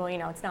 There's people,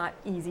 it's not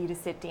easy to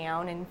sit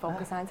down and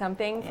focus on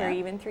something for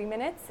even 3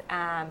 minutes.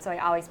 So I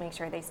always make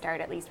sure they start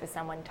at least with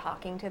someone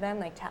talking to them,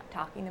 like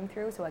talking them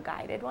through, so a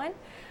guided one.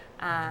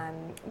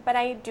 But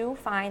I do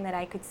find that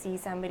I could see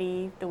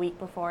somebody the week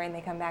before and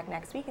they come back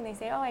next week and they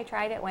say, oh, I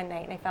tried it one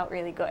night and I felt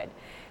really good.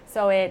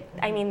 So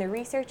the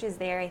research is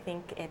there. I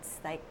think it's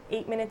like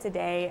 8 minutes a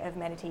day of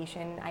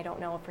meditation. I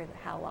don't know for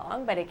how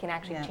long, but it can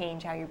actually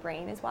change how your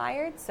brain is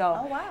wired.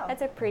 So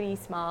that's a pretty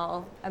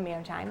small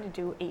amount of time to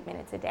do 8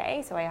 minutes a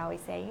day. So I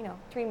always say,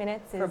 3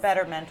 minutes is for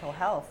better mental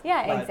health.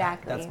 Yeah, but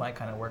exactly. That's my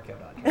kind of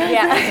workout on here.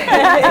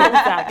 Yeah,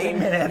 exactly. 8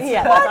 minutes.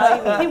 Yeah, that's all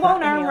you need. He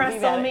won't arm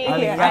wrestle me.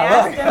 I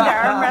asked him to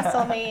arm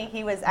wrestle me.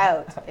 He was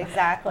out.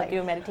 Exactly. We'll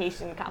do a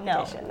meditation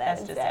competition. No,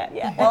 that's just it.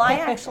 Yeah. Well, I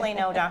actually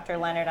know Dr.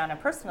 Leonard on a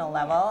personal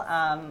level.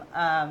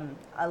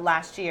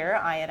 Last year,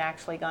 I had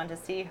actually gone to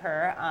see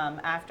her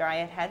after I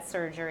had had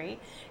surgery,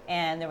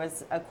 and there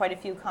was quite a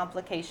few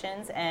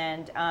complications,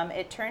 and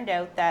it turned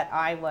out that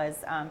I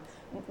was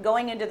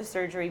going into the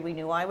surgery. We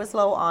knew I was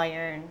low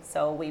iron,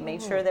 so we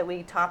made sure that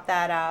we topped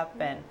that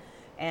up,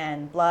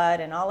 and blood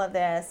and all of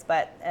this,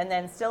 and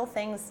then still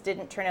things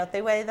didn't turn out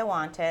the way they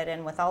wanted,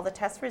 and with all the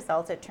test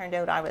results, it turned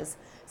out I was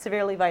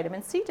severely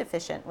vitamin C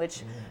deficient,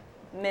 which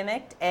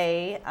mimicked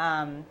a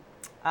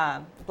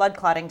blood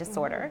clotting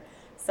disorder.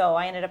 So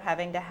I ended up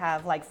having to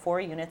have like 4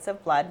 units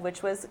of blood,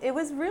 which was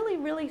really,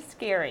 really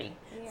scary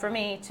for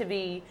me to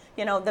be,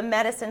 the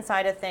medicine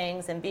side of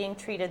things and being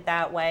treated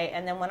that way.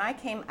 And then when I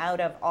came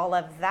out of all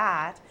of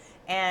that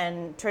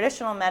and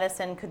traditional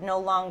medicine could no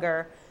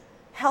longer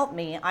help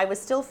me, I was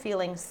still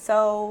feeling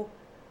so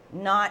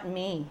not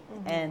me,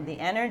 and the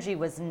energy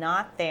was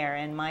not there,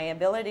 and my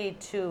ability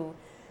to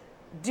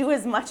do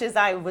as much as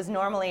I was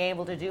normally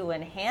able to do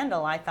and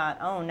handle, I thought,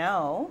 oh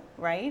no,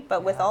 right?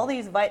 But with all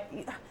these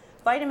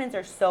vitamins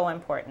are so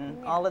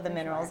important, all of the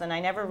minerals, and I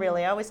never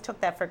really, I always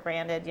took that for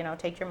granted,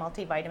 take your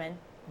multivitamin,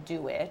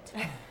 do it,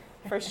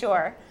 for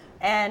sure.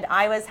 And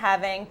I was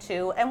having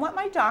to, and what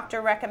my doctor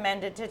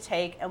recommended to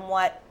take and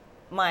what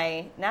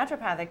my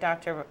naturopathic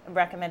doctor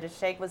recommended to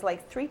take was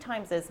like 3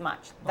 times as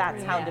much.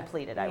 That's how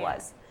depleted I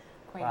was.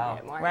 Quite a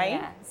bit more, right?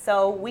 Yeah.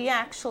 So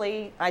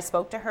I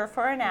spoke to her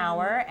for an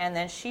hour, and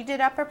then she did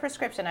up a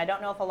prescription. I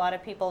don't know if a lot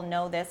of people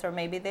know this or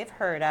maybe they've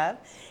heard of.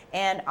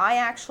 And I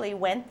actually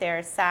went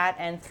there, sat,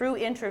 and through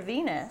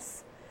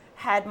intravenous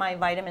had my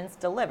vitamins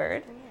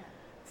delivered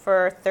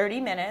for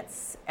 30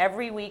 minutes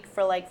every week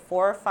for like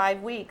 4 or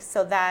 5 weeks,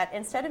 so that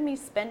instead of me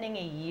spending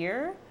a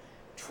year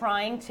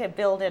trying to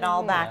build it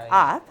all back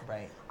up,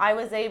 I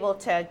was able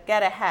to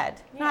get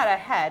ahead, not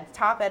ahead,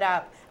 top it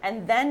up,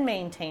 and then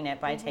maintain it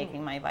by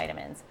taking my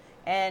vitamins.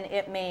 And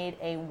it made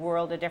a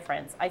world of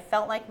difference. I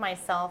felt like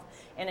myself,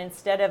 and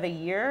instead of a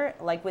year,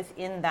 like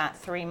within that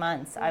 3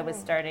 months, I was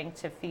starting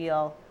to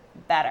feel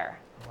better.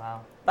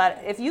 Wow.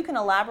 But if you can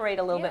elaborate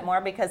a little bit more,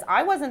 because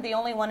I wasn't the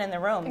only one in the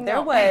room.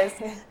 No.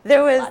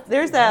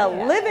 There's a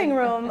living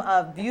room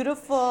of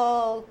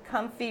beautiful,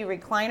 comfy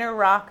recliner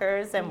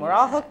rockers, and we're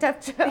all hooked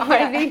up to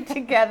IV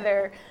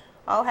together.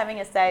 all having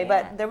a say. Yeah.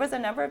 But there was a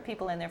number of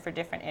people in there for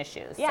different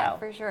issues. Yeah, so.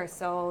 for sure.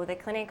 So the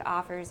clinic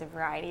offers a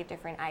variety of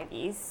different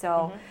IVs.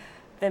 So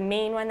the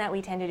main one that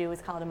we tend to do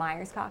is called a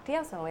Myers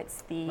cocktail. So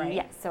it's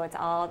so it's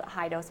all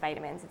high dose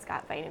vitamins. It's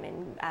got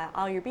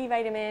all your B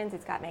vitamins.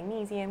 It's got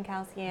magnesium,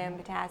 calcium,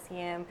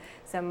 potassium,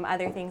 some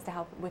other things to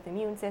help with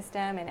immune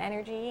system and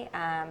energy.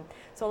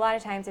 So a lot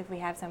of times if we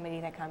have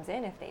somebody that comes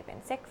in, if they've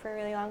been sick for a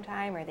really long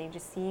time or they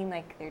just seem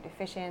like they're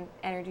deficient,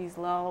 energy's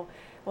low,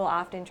 we'll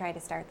often try to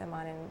start them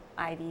on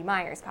an IV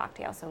Myers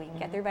cocktail so we can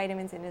get their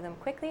vitamins into them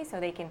quickly so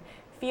they can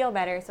feel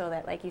better, so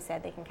that, like you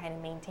said, they can kind of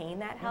maintain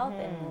that health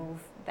and move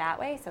that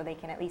way so they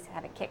can at least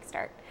have a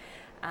kickstart.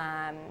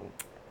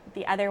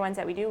 The other ones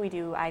that we do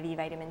IV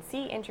vitamin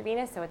C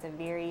intravenous, so it's a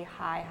very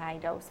high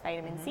dose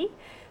vitamin C.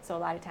 So a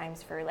lot of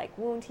times for like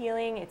wound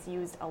healing, it's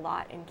used a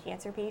lot in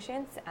cancer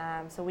patients.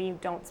 So we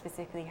don't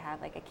specifically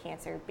have like a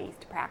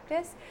cancer-based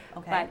practice,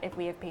 but if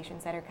we have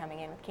patients that are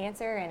coming in with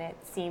cancer and it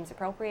seems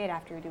appropriate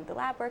after we do the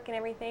lab work and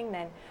everything,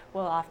 then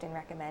we'll often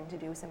recommend to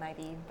do some IV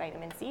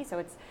vitamin C.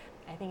 So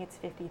I think it's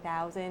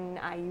 50,000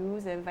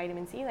 IUs of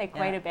vitamin C, like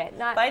quite a bit.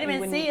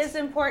 Vitamin C is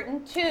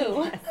important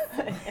too.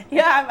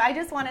 Yeah, I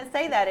just want to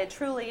say that it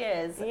truly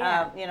is.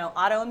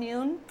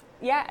 Autoimmune.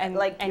 Yeah, and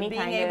like any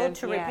being kind able of,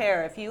 to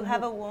repair. If you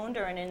have a wound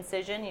or an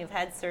incision, you've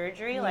had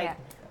surgery, like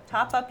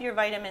top up your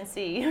vitamin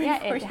C.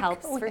 Yeah, it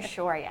helps for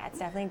sure. Yeah, it's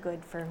definitely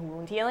good for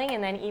wound healing.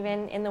 And then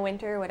even in the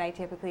winter, what I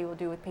typically will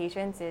do with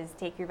patients is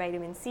take your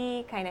vitamin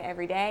C kind of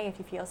every day. If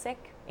you feel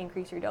sick,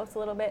 increase your dose a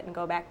little bit and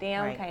go back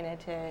down kind of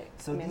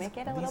to mimic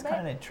it a little bit. These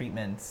kind of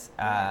treatments,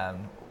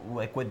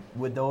 like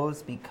would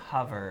those be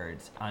covered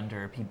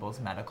under people's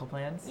medical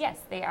plans? Yes,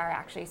 they are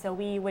actually. So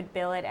we would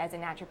bill it as a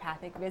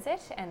naturopathic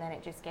visit, and then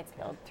it just gets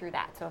billed through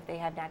that. So if they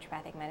have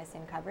naturopathic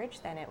medicine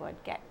coverage, then it would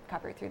get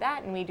covered through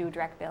that, and we do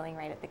direct billing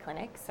right at the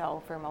clinic.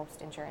 So for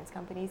most insurance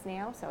companies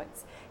now, so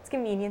it's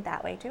convenient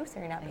that way too. So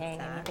you're not paying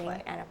anything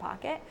out of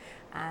pocket.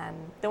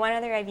 The one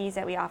other IVs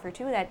that we offer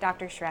too, that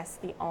Dr. Shress,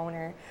 the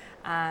owner,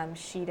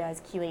 she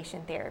does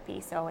chelation therapy.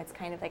 So it's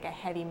kind of like a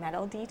heavy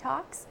metal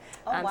detox.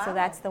 So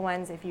that's the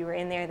ones, if you were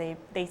in there,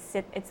 they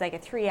sit, it's like a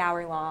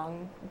 3-hour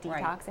long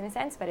detox in a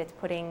sense, but it's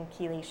putting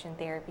chelation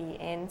therapy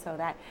in so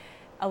that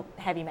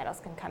heavy metals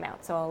can come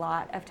out. So a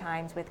lot of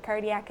times with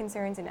cardiac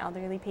concerns in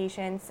elderly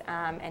patients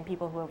and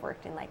people who have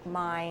worked in like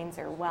mines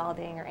or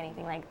welding or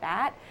anything like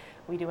that,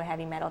 we do a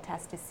heavy metal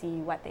test to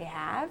see what they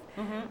have,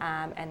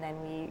 and then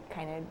we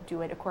kind of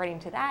do it according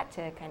to that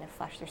to kind of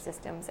flush their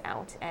systems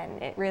out,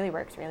 and it really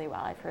works really well.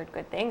 I've heard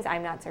good things.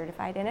 I'm not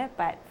certified in it,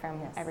 but from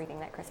everything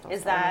that Crystal's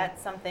Is that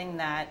something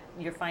that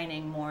you're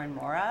finding more and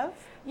more of?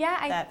 Yeah,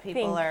 I think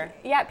people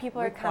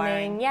are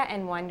coming,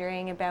 and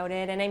wondering about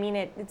it, and I mean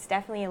it's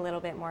definitely a little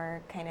bit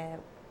more kind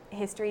of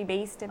history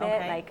based a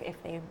bit, like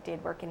if they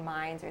did work in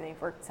mines or they've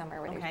worked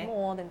somewhere where there's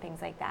mold and things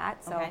like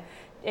that. So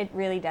it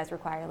really does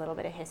require a little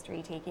bit of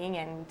history taking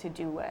and to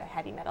do a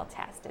heavy metal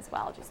test as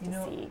well, just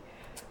to see.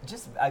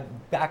 Just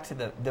back to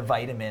the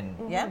vitamin,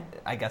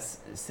 I guess,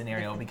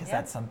 scenario, because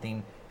that's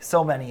something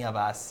so many of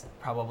us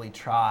probably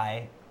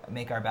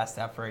make our best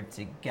effort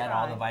to get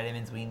all the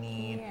vitamins we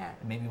need.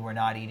 Maybe we're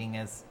not eating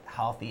as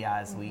healthy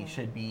as we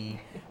should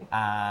be,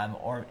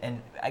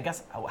 and I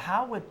guess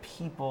how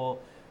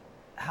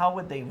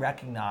would they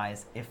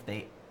recognize if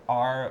they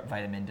are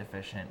vitamin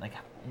deficient? Like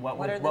what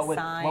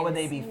would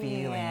they be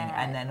feeling,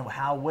 and then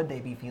how would they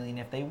be feeling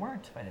if they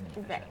weren't vitamin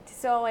deficient? Right.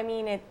 So I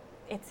mean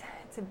it's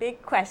a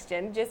big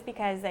question, just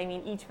because I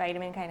mean each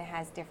vitamin kind of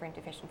has different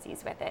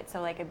deficiencies with it.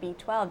 So like a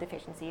B12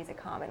 deficiency is a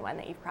common one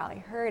that you've probably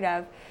heard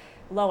of.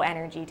 Low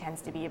energy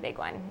tends to be a big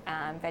one.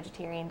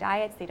 Vegetarian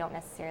diets, they don't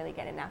necessarily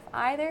get enough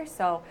either.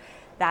 So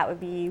that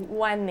would be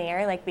one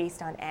there, like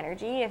based on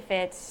energy. If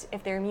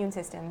their immune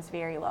system's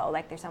very low,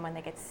 like there's someone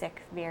that gets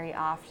sick very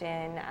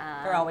often.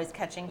 They're always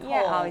catching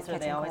colds, or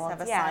they always have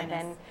a sinus.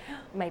 Then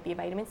it might be a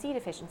vitamin C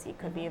deficiency,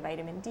 could be a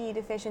vitamin D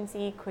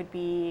deficiency, could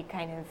be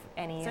kind of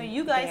any. So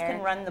you guys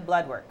can run the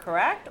blood work,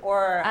 correct?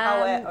 Or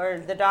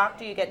or the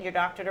doctor, you get your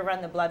doctor to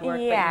run the blood work,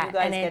 but you guys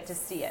get to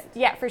see it.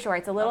 Yeah, for sure.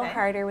 It's a little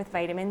harder with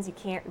vitamins. You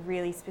can't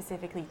really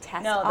specifically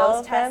test all of them. No,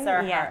 those tests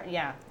are hard.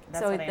 Yeah.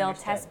 So they'll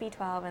test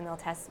B12 and they'll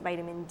test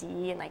vitamin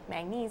D and like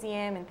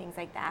magnesium and things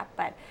like that,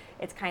 but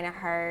it's kind of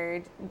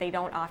hard. They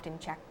don't often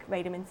check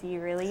vitamin C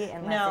really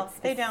unless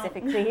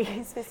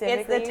it's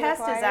specifically the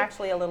test is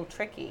actually a little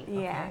tricky.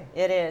 Yeah.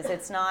 It is.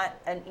 It's not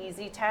an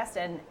easy test,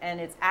 and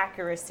its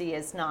accuracy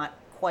is not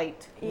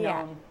quite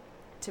known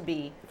to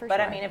be.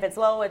 But I mean, if it's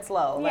low, it's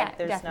low. Yeah, like,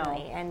 there's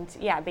definitely.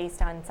 And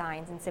based on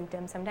signs and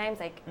symptoms, sometimes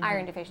like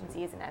iron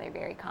deficiency is another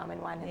very common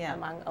one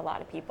among a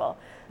lot of people.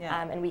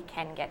 And we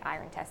can get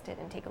iron tested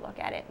and take a look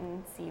at it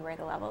and see where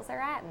the levels are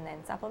at and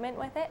then supplement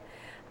with it.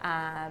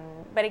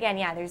 But again,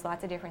 there's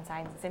lots of different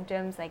signs and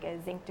symptoms. Like a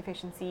zinc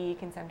deficiency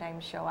can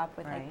sometimes show up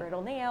with like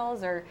brittle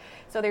nails, or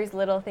so there's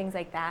little things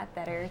like that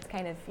are, it's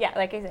kind of,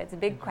 like I said, it's a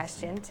big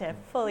question to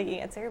fully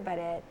answer, but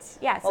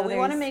Well, we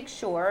want to make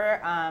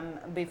sure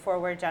before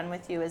we're done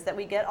with you is that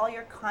we get all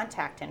your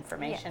contact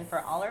information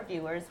for all our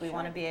viewers. We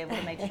want to be able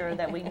to make sure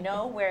that we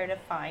know where to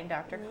find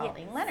Dr.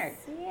 Colleen Leonard.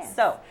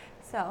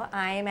 So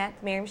I am at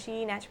the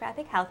Miramichi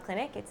Naturopathic Health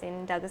Clinic. It's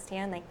in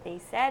Douglastown, like they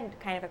said,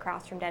 kind of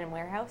across from Denim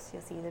Warehouse.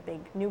 You'll see the big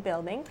new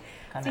building.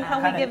 See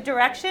how we give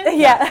directions?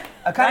 Yeah.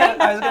 I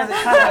was going to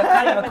say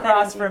kind of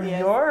across from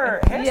your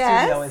hair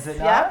studio, is it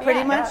not? Yeah,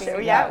 pretty much. Yeah,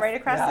 Yeah, right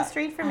across the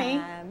street from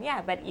me.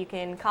 Yeah, but you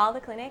can call the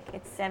clinic.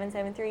 It's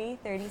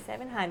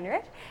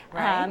 773-3700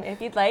 Right. if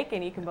you'd like,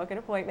 and you can book an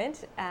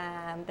appointment.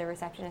 The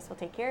receptionist will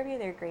take care of you.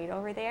 They're great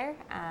over there.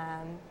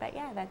 But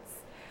yeah, that's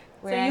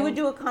where So you would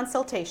do a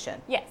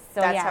consultation? Yes.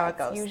 So That's yeah, how it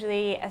goes.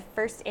 Usually a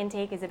first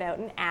intake is about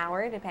an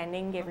hour,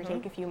 depending, give or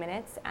take a few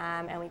minutes.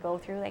 And we go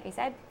through, like I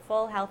said,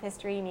 full health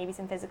history, maybe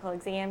some physical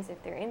exams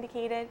if they're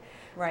indicated.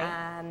 Right.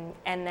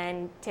 And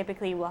then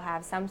typically we'll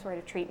have some sort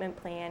of treatment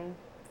plan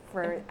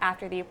for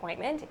after the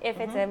appointment. If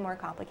it's a more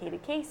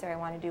complicated case or I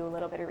want to do a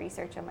little bit of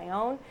research on my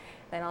own,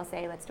 then I'll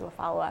say let's do a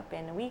follow-up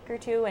in a week or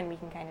two and we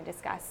can kind of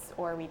discuss,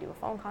 or we do a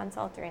phone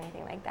consult or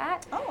anything like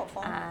that. Oh,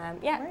 phone.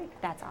 Yeah, Right.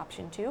 that's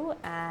option two.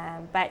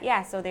 But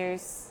yeah, so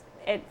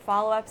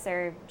follow-ups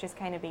are just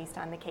kind of based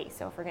on the case.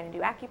 So if we're going to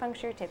do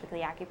acupuncture,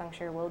 typically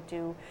acupuncture we'll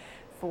do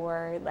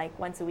for like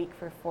once a week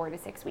for 4 to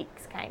 6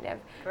 weeks, kind of.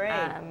 Great.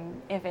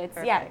 If it's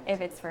Perfect.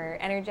 if it's for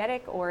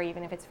energetic, or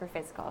even if it's for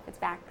physical, if it's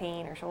back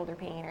pain or shoulder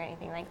pain or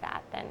anything like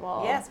that, then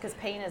we'll. Yes, because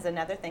pain is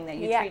another thing that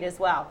you Yeah, treat as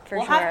well. for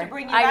We'll sure. have to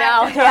bring you I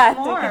back know, to yeah, talk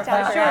we more. could talk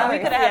For for sure, we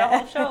hours, could have had a yeah.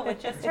 whole show with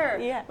just her.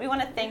 Yeah. We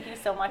want to thank you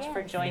so much Yeah.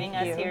 for joining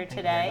us Thank here you very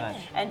today, much.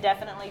 and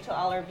definitely to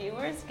all our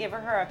viewers, give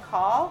her a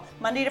call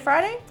Monday to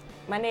Friday.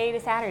 Monday to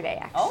Saturday,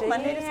 actually.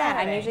 Monday to Yeah,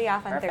 Saturday. I'm usually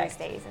off on Perfect.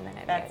 Thursdays, and then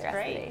I That's do the rest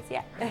great. of the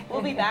days. Yeah.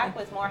 We'll be back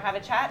with more Have a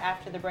Chat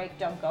after the break.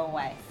 Don't go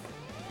away.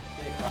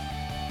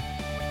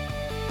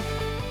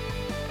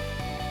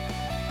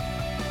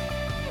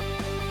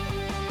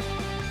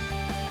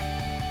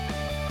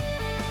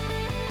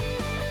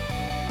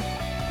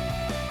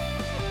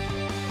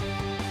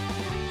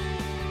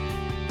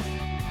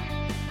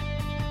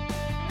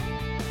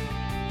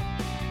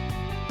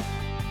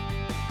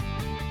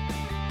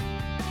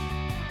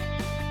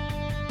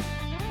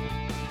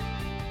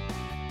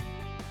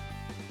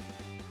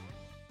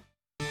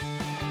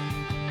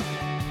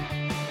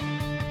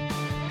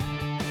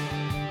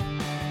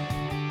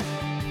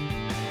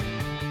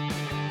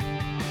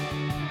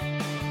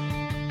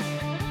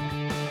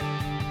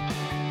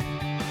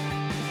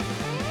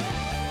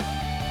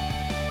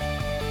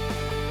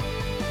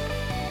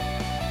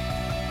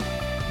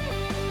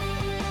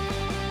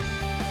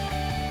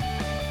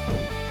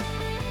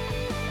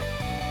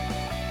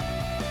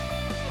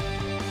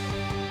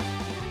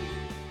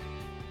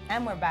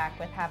 And we're back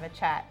with Have a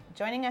Chat.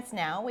 Joining us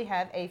now, we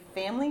have a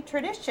family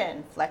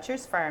tradition.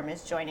 Fletcher's Farm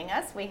is joining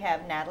us. We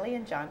have Natalie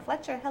and John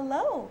Fletcher.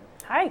 Hello.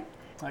 Hi.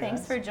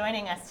 Thanks for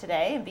joining us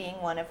today and being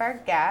one of our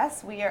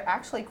guests. We are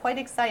actually quite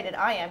excited.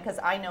 I am, because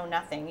I know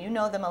nothing. You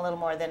know them a little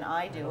more than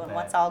I do and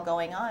what's all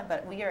going on,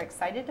 but we are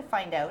excited to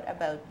find out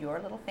about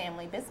your little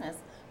family business.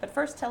 But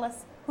first, tell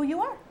us who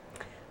you are.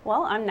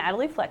 Well, I'm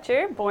Natalie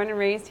Fletcher, born and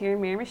raised here in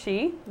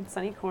Miramichi, in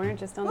Sunny Corner,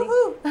 just on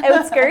Woohoo! the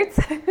outskirts.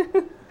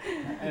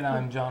 And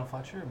I'm John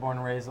Fletcher, born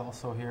and raised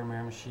also here in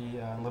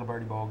Miramichi, Little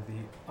Birdie Bog,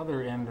 the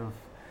other end of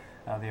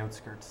the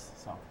outskirts.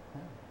 So,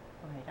 yeah.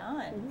 Right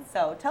on.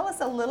 So tell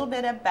us a little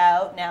bit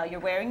about, now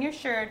you're wearing your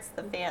shirts,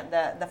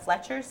 the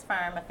Fletcher's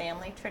Farm, a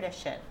family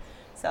tradition.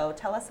 So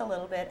tell us a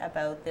little bit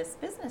about this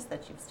business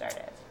that you've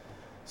started.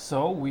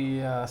 So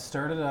we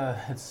started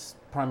it's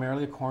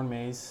primarily a corn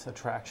maze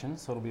attraction,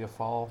 so it'll be a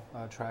fall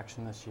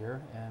attraction this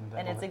year.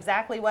 And it's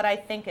exactly what I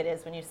think it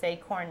is when you say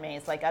corn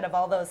maze, like out of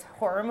all those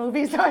horror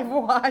movies I've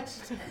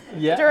watched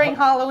during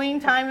Halloween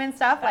time and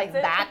stuff, like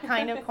that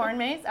kind of corn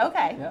maze?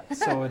 Okay. Yeah,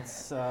 so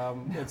it's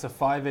a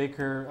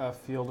 5-acre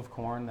field of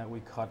corn that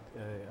we cut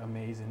a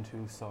maze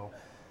into. So,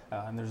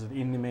 and there's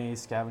in the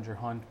maze scavenger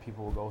hunt.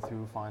 People will go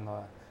through, find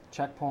the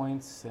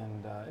checkpoints,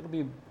 and it'll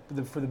be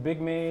for the big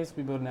maze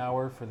we about an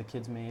hour. For the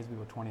kids maze we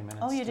about 20 minutes.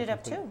 Oh, you to did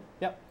have complete. two?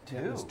 Yep, Two.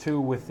 Yeah, there's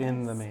two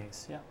within the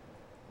maze. Yeah.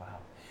 Wow.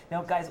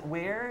 Now, guys,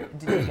 where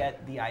did you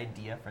get the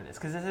idea for this?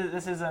 Because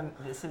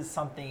this is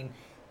something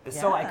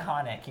so Yeah.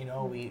 iconic. You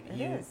know,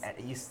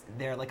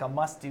 they're like a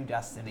must-do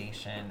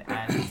destination,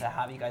 and to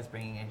have you guys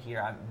bringing it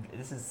here,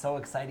 this is so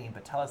exciting.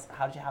 But tell us,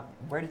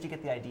 where did you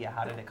get the idea?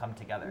 How did it come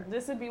together?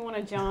 This would be one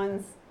of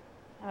John's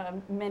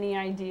many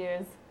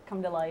ideas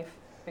come to life,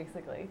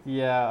 basically.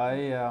 Yeah,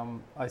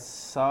 I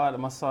saw it. I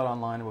must saw it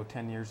online about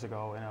 10 years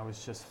ago, and I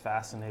was just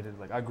fascinated.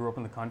 Like, I grew up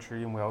in the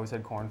country, and we always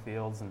had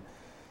cornfields, and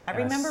I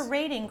remember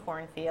raiding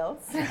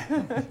cornfields.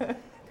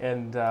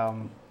 and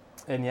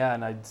yeah,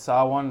 and I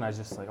saw one, and I was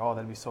just like, oh,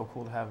 that'd be so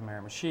cool to have in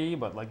Miramichi.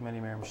 But like many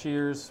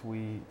Miramichiers,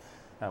 we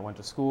went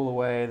to school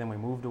away, then we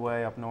moved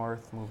away up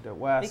north, moved out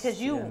west. Because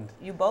you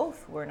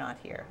both were not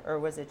here, or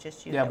was it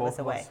just you that was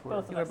away?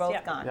 Both You were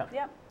both gone. Yep.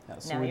 Yeah,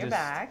 so Now we you're just,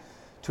 back.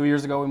 2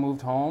 years ago, we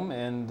moved home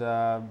and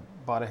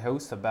bought a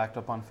house that backed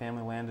up on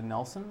family land in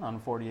Nelson on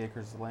 40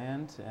 acres of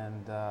land.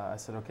 And I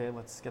said, okay,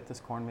 let's get this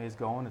corn maze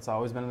going. It's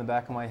always been in the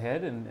back of my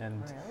head, and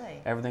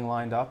Really? everything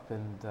lined up.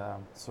 And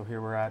so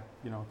here we're at,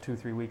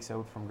 2-3 weeks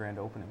out from grand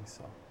opening.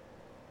 So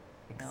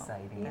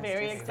Exciting. That's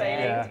Very just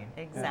exciting. Yeah.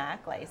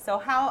 Exactly. So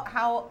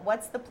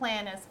what's the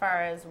plan as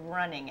far as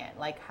running it?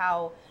 Like,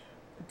 how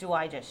do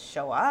I just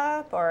show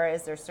up, or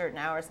is there certain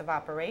hours of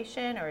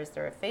operation, or is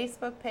there a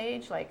Facebook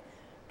page? Like,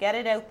 get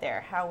it out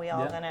there. How are we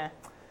all gonna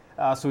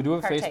So we do have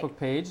a partake? Facebook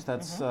page.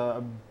 That's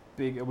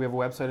big. We have a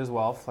website as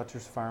well,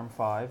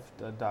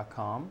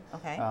 FletchersFarm5.com.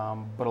 Okay.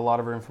 But a lot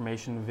of our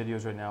information,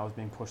 videos right now, is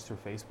being pushed through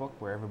Facebook,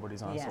 where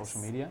everybody's on Yes.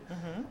 social media.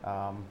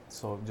 Mm-hmm.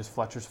 So just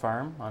Fletcher's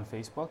Farm on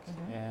Facebook,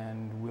 Mhm.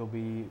 and we'll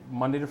be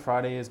Monday to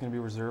Friday is going to be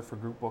reserved for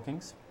group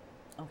bookings.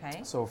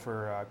 Okay. So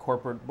for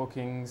corporate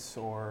bookings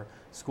or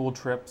school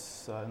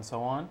trips and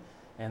so on,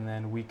 and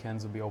then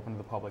weekends will be open to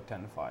the public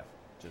 10 to 5.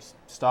 Just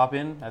stop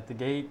in at the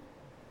gate,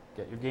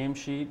 get your game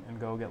sheet, and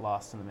go get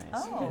lost in the maze.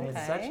 Oh, And it's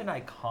okay. such an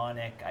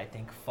iconic, I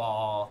think,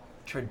 fall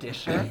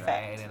tradition,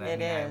 right? And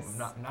It is. I'm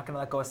not going to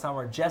let go of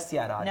summer just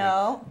yet, Audrey.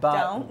 No, but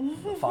don't.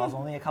 fall's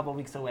only a couple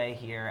weeks away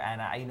here, and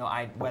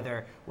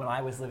whether when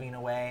I was living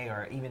away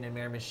or even in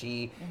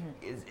Miramichi,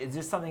 is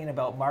just something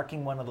about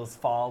marking one of those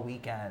fall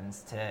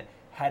weekends to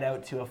head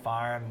out to a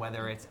farm,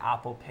 whether it's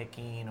apple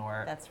picking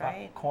or That's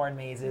right. corn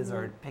mazes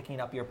or picking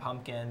up your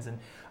pumpkins. And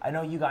I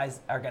know you guys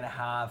are going to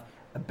have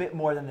a bit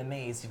more than the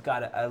maze. You've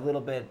got a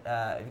little bit,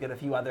 you've got a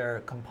few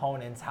other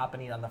components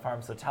happening on the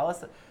farm. So tell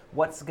us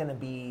what's going to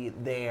be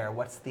there.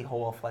 What's the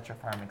whole Fletcher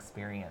Farm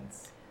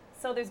experience?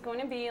 So there's going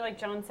to be, like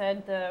John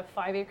said, the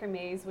 5-acre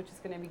maze, which is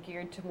going to be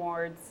geared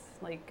towards,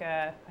 like,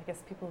 I guess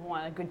people who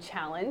want a good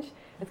challenge.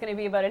 It's going to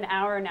be about an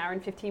hour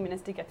and 15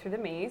 minutes to get through the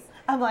maze.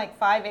 I'm like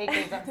 5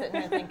 acres. I'm sitting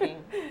there thinking,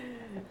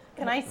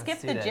 can I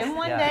skip do the this. gym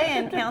one Yeah. day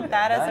and count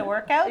that as a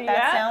workout? That's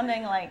Yeah.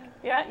 sounding like,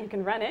 Yeah, you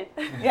can run it.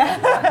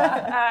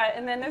 yeah.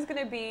 And then there's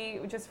going to be,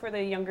 just for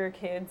the younger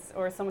kids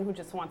or someone who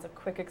just wants a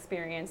quick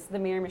experience, the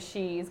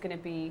Miramichi is going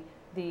to be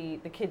the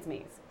kids'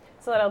 maze.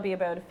 So that'll be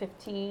about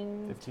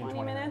 15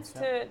 20 minutes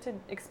yeah. to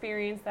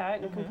experience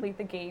that and complete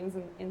the games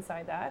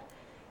inside that.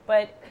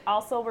 But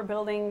also we're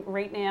building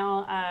right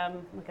now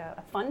like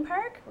a fun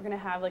park. We're going to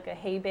have like a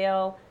hay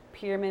bale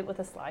pyramid with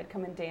a slide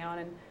coming down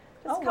and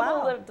just a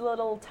couple of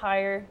little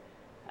tire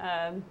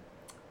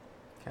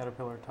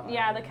Caterpillar tie.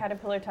 yeah, the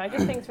caterpillar tie,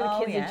 just things for the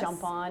kids yes. to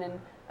jump on, and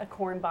a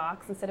corn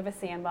box instead of a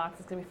sandbox.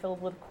 It's going to be filled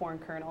with corn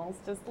kernels,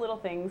 just little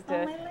things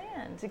Oh, my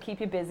land. to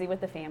keep you busy with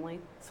the family.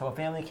 So a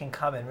family can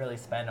come and really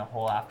spend a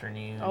whole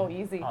afternoon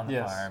Easy. on the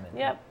Yes. farm. And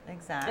Yep.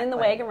 Exactly. And the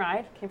wagon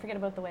ride. Can't forget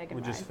about the wagon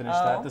We ride. just finished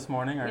Oh. that this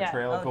morning. Our Yeah.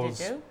 trail Oh, goes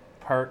did you?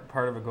 part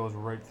of it goes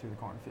right through the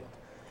cornfield.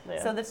 Yeah.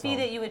 So the fee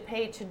that you would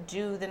pay to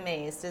do the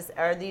maze,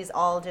 are these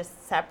all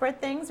just separate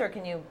things, or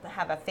can you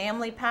have a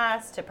family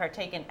pass to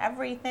partake in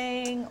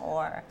everything,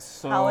 or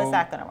how is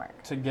that going to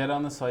work? To get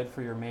on the site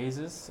for your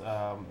mazes,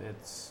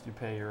 you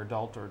pay your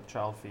adult or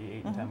child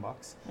fee, $8 and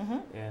 $10,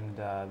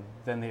 and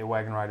then the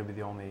wagon ride would be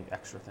the only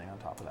extra thing on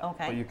top of that.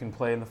 Okay. But you can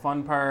play in the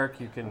fun park.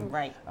 You can,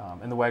 Right.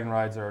 and the wagon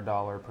rides are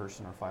 $1 a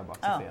person or $5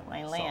 a Oh,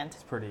 family. my So land.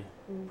 it's pretty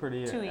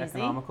Too easy.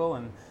 economical,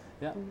 and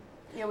yeah.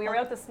 Yeah, we were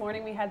out this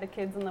morning. We had the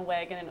kids in the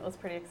wagon, and it was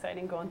pretty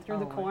exciting going through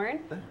the Oh,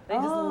 corn. They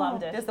just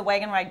loved it. Does the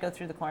wagon ride go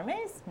through the corn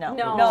maze? No.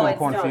 No. No, Through it's the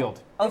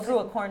cornfield. Oh, through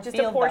a cornfield.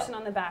 Just a portion though.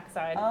 on the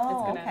backside.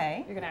 Oh, It's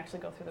okay. You're gonna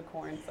actually go through the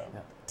corn. So. Yeah.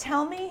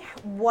 Tell me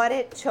what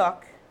it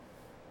took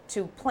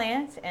to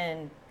plant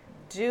and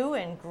do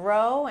and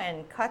grow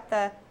and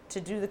to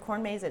do the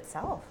corn maze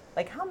itself.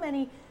 Like, how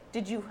many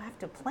did you have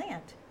to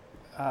plant?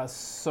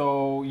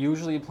 So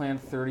usually you plant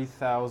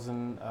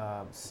 30,000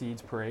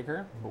 seeds per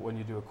acre, but when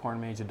you do a corn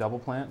maze, you double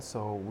plant.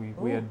 So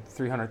we had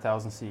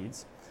 300,000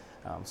 seeds.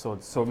 So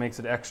it makes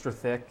it extra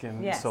thick,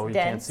 and Yes, so you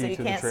dense, can't see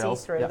through the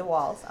trails. see through Yeah. the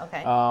walls.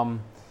 Okay.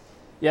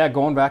 Yeah,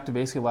 going back to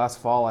basically last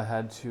fall,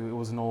 it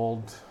was an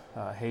old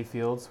hay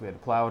field, so we had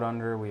to plow it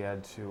under, we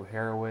had to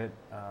harrow it.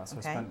 So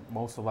Okay. I spent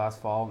most of last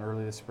fall and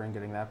early this spring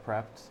getting that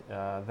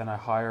prepped. Then I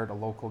hired a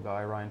local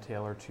guy, Ryan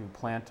Taylor, to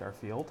plant our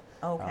field.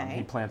 Okay.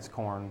 He plants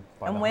corn.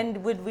 And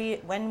when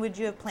would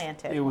you have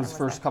planted? It was When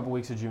first that? couple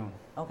weeks of June.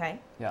 Okay.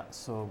 Yeah,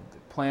 so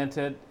plant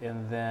it,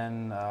 and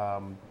then I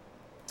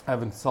have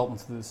a consultant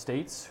to the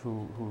States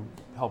who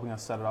helping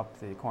us set it up,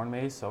 the corn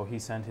maze. So he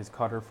sent his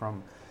cutter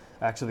from,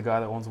 actually the guy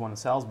that owns one in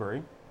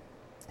Salisbury.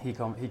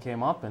 He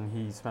came up and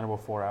he spent about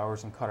 4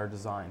 hours and cut our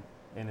design.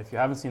 And if you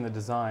haven't seen the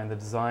design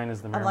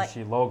is the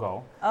Miramichi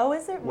logo Oh,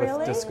 is it with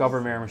really?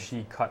 Discover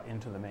Miramichi cut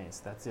into the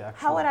maze. That's the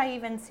actual. How would I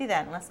even see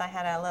that unless I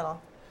had a little?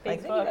 I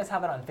think you guys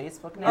have it on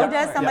Facebook now. Oh,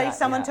 does somebody? Yeah,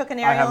 Someone yeah. took an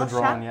I aerial have a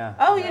drone, shot? yeah.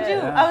 Oh, you do?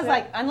 Yeah. I was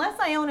like, unless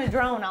I own a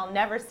drone, I'll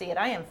never see it.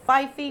 I am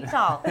 5 feet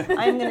tall.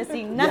 I'm going to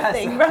see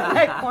nothing from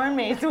that corn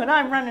maze when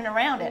I'm running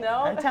around it.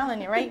 No. I'm telling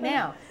you right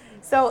now.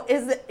 So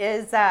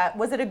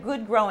was it a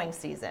good growing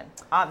season?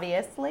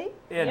 Obviously.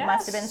 It It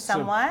must have been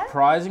somewhat.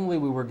 Surprisingly,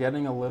 we were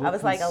getting a little I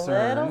was like a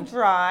little concerned.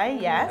 dry,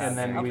 yes. And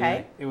then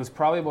okay. it was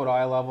probably about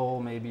eye level,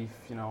 maybe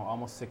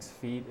almost 6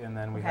 feet, and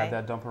then we Okay. had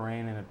that dump of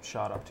rain, and it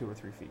shot up 2 or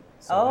 3 feet.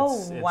 So Oh,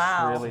 it's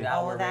wow. Really,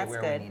 Now Oh, we're right that's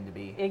where good. we need to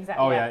be.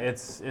 Exactly. oh yeah,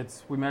 it's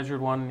we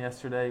measured one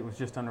yesterday. It was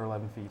just under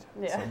 11 feet.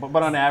 Yeah. So,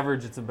 but on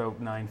average, it's about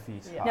 9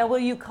 feet. Yeah. high. Now, will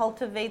you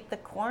cultivate the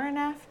corn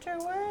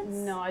afterwards?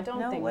 No, I don't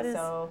No, think what is-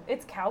 so.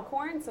 It's cow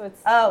corn, so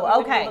it's. Oh, you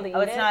wouldn't be okay. able to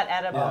Oh, eat it's it. not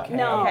edible. Okay.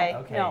 No, Okay.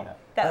 Okay. no.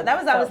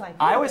 I was like,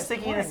 I was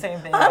thinking the same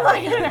thing. Am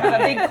I going to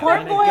have a big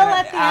corn boil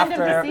at the end of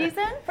the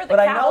season? For the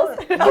cows?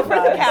 I know for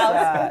the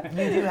cows.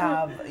 You do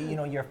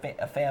have, your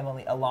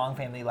a long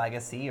family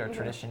legacy or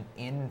tradition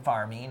in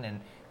farming,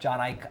 and John,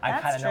 I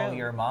kind of know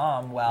your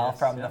mom well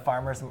from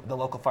the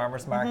local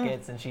farmers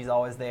markets, and she's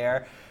always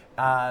there.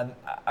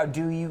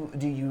 Do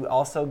you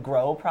also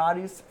grow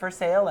produce for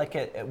sale? Like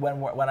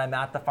when I'm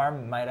at the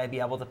farm, might I be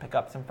able to pick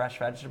up some fresh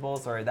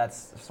vegetables, or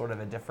that's sort of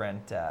a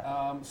different?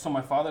 So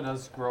my father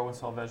does grow and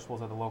sell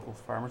vegetables at the local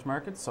farmers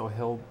market.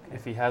 So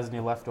if he has any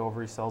left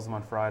over, he sells them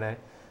on Friday.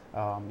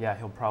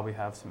 He'll probably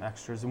have some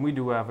extras, and we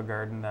do have a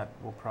garden that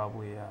will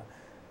probably.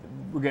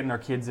 We're getting our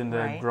kids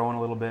into growing a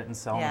little bit and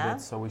selling a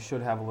bit, so we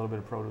should have a little bit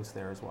of produce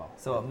there as well.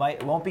 So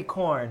it won't be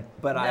corn,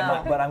 but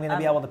I'm going to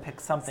be able to pick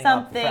something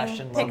up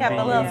fresh and pick up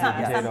a little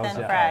something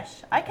potatoes, fresh.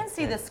 I can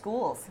see the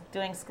schools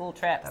doing school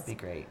trips. That'd be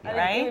great. I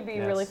think it would be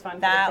really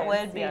fun. That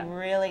would be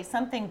really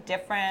something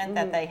different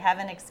that they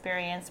haven't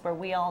experienced, where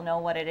we all know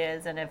what it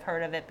is and have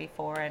heard of it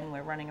before, and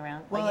we're running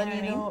around. Well,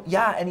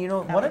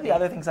 one of the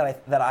other things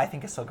that I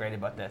think is so great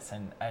about this,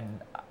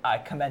 and I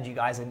commend you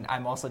guys, and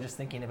I'm also just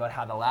thinking about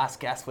how the last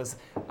guest was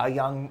a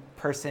young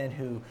person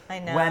who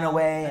went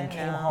away and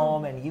came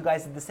home, and you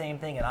guys did the same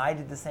thing, and I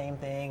did the same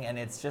thing, and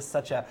it's just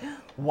such a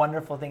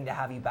wonderful thing to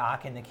have you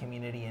back in the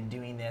community and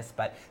doing this.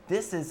 But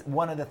this is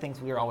one of the things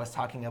we are always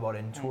talking about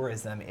in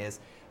tourism is,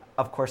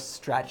 of course,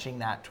 stretching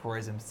that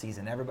tourism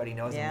season. Everybody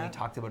knows, and we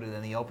talked about it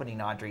in the opening,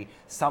 Audrey,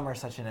 summer's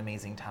such an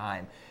amazing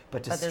time,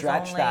 but to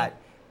stretch that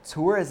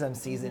tourism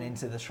season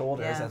into the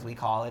shoulders, as we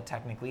call it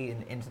technically,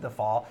 and into the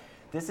fall.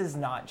 This is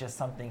not just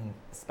something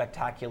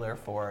spectacular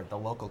for the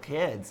local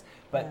kids,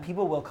 but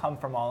people will come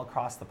from all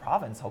across the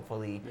province,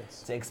 hopefully,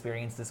 to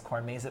experience this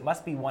corn maze. It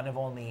must be one of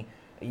only,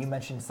 you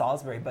mentioned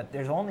Salisbury, but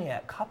there's only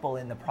a couple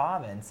in the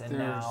province, and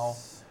now...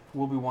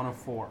 We'll be one of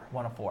four.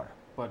 One of four.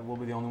 But we'll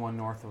be the only one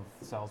north of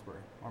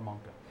Salisbury or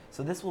Moncton.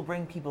 So this will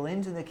bring people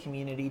into the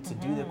community to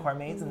do the corn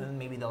maze, and then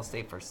maybe they'll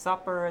stay for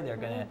supper, they're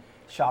going to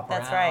shop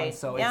around. That's right.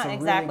 So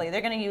exactly.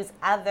 They're going to use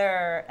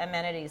other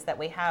amenities that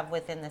we have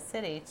within the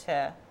city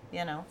to...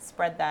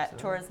 spread that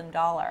tourism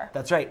dollar.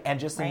 That's right. And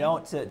just a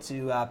note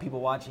to people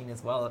watching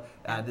as well,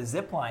 the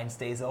zip line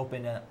stays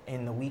open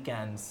in the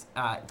weekends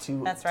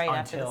until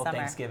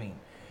Thanksgiving.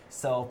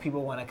 So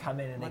people want to come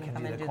in and they can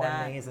do the corn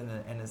maze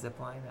and the zip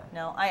line.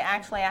 No, I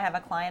have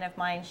a client of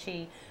mine,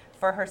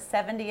 for her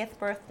 70th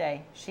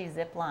birthday, she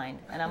zip-lined.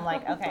 And I'm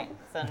like, okay,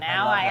 so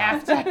now I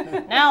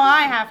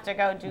have to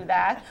go do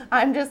that.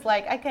 I'm just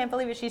like, I can't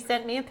believe it. She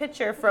sent me a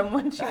picture from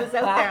when she was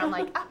out there. I'm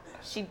like,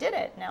 she did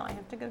it. Now I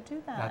have to go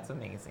do that. That's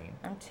amazing.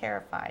 I'm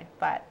terrified,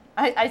 but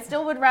I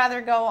still would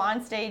rather go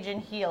on stage in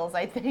heels,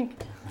 I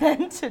think,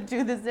 than to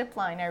do the zip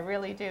line. I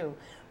really do.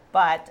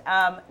 But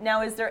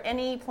now, is there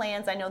any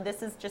plans? I know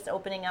this is just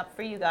opening up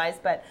for you guys,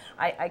 but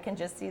I can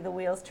just see the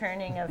wheels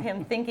turning of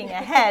him thinking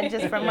ahead,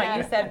 just from what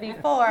you said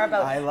before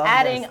about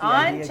adding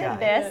on to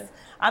this.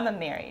 I've been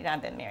married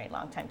a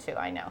long time too,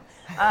 I know.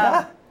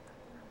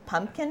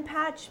 Pumpkin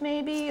patch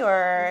maybe,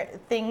 or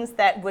things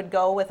that would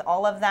go with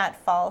all of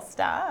that fall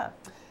stuff?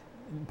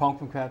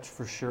 Pumpkin patch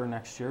for sure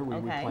next year. We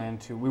plan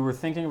to. We were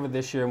thinking of it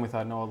this year, and we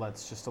thought, no,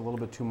 that's just a little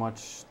bit too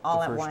much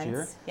all the first at once.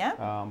 year.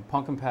 Yeah.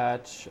 Pumpkin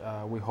patch.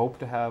 We hope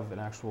to have an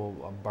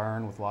actual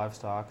barn with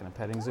livestock and a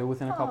petting zoo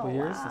within a couple of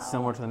years. Wow. It's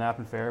similar to the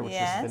Napan Fair, which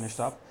just finished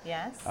up.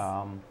 Yes.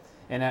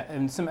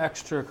 And some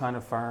extra kind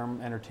of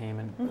farm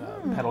entertainment,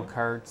 pedal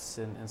carts,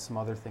 and some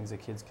other things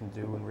that kids can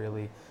do and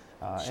really.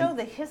 Show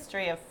the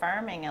history of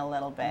farming a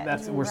little bit.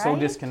 We're so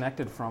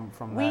disconnected from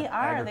that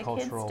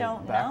agricultural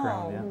background. The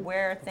kids don't know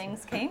where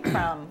things came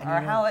from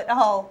or how it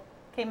all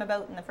came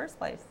about in the first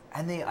place.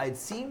 And it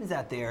seems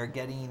that they're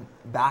getting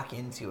back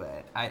into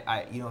it.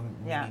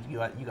 Maybe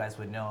you guys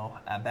would know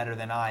better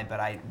than I, but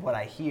what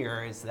I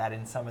hear is that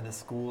in some of the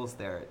schools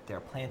they're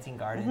planting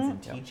gardens and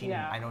teaching.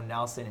 I know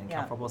Nelson and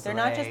Comfortable. They're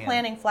not just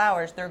planting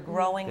flowers; they're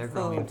growing food.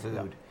 Growing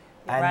food.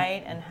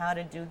 And how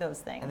to do those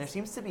things. And there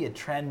seems to be a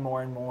trend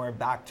more and more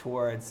back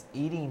towards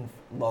eating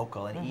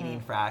local and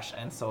eating fresh.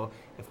 And so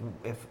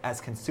if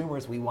as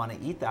consumers we want to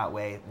eat that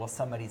way, well,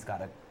 somebody's got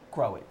to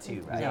grow it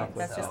too, right? Yeah,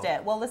 that's just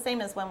it. Well, the same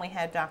as when we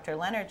had Dr.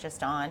 Leonard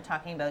just on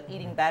talking about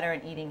eating better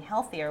and eating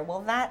healthier.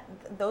 Well,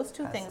 those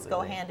two things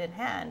go hand in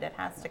hand. It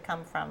has to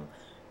come from,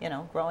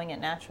 growing it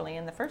naturally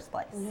in the first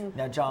place.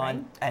 Now,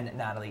 John and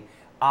Natalie,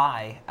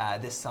 I,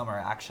 this summer,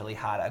 actually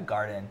had a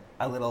garden,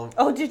 a little...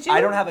 Oh, did you?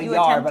 I don't have a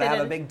yard, but I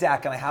have a big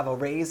deck, and I have a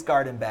raised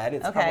garden bed.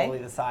 It's probably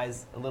the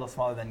size, a little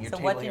smaller than your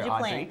table here,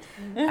 Audrey.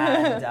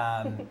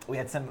 And we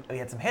had some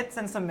hits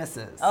and some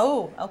misses.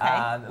 Oh,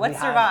 okay. What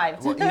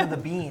survived? The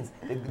beans.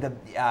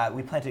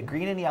 We planted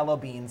green and yellow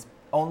beans.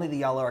 Only the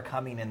yellow are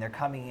coming, and they're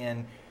coming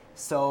in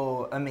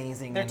so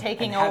amazing. They're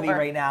taking and heavy over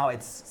right now.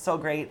 It's so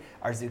great.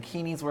 Our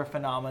zucchinis were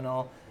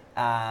phenomenal.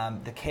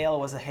 The kale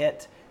was a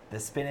hit. The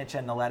spinach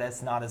and the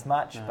lettuce, not as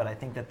much, but I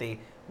think that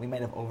we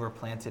might have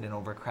overplanted and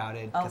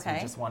overcrowded because we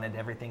Okay. just wanted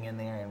everything in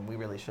there, and we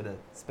really should have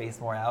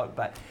spaced more out.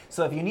 But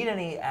so if you need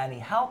any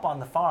help on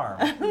the farm,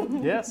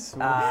 Yes.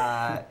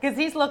 Because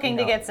he's looking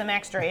to know. get some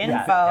extra info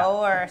yeah.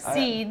 or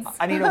seeds.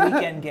 I need a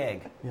weekend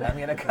gig. I'm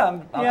gonna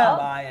come. I'll Yeah. come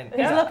by and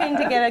He's looking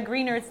to get a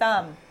greener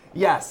thumb.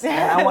 yes.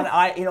 And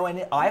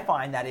and I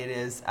find that it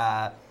is.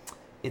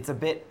 It's a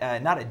bit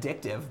not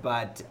addictive,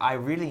 but I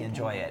really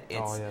enjoy it. It's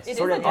Oh, yes. It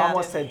sort is of addictive.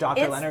 almost to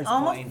Dr. It's Leonard's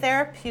almost point.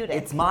 therapeutic.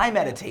 It's my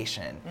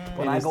meditation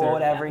when It I is go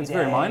out every day. It's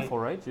very mindful,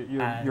 right? You're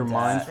And,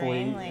 mindfully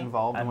Extremely.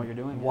 involved in I'm what you're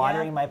doing.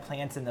 watering Yeah. my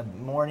plants in the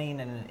morning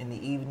and in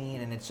the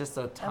evening, and it's just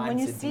a time And when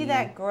you to see be.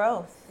 that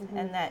growth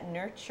and that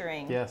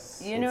nurturing,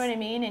 Yes, you know it's- what I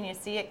mean, and you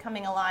see it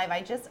coming alive.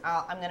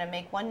 I'm going to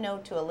make one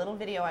note to a little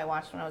video I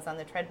watched when I was on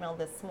the treadmill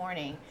this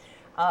morning,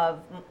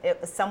 of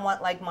it was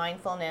somewhat like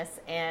mindfulness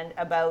and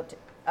about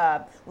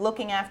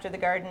looking after the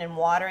garden and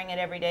watering it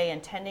every day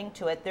and tending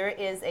to it. There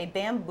is a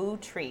bamboo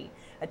tree,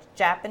 a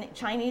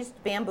Chinese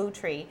bamboo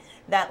tree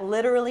that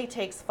literally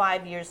takes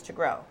 5 years to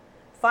grow.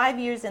 5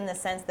 years in the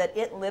sense that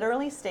it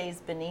literally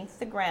stays beneath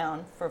the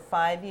ground for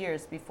 5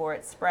 years before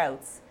it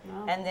sprouts.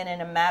 Wow. And then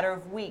in a matter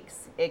of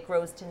weeks, it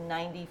grows to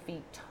 90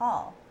 feet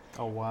tall.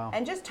 Oh wow.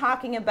 And just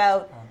talking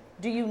about,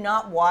 do you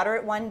not water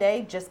it one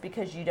day just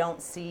because you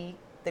don't see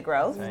the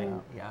growth? Right.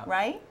 Yeah.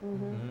 Right?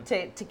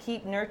 To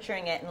keep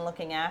nurturing it and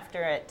looking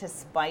after it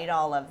despite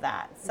all of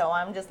that. So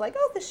I'm just like,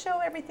 oh, the show,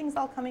 everything's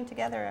all coming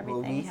together. Well,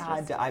 we Everything's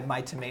had just-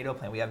 my tomato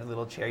plant. We have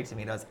little cherry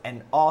tomatoes,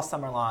 and all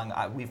summer long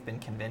we've been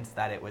convinced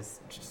that it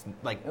was just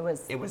like It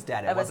was-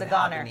 dead. it was wasn't a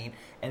goner. happening.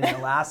 And in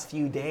the last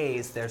few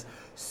days, there's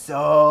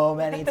so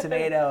many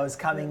tomatoes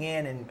coming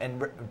in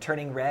and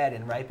turning red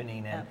and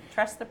ripening, yeah, and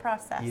trust the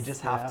process. you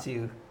just have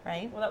to.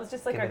 right? Well, that was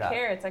just like Give our it up.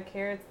 carrots. Our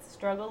carrots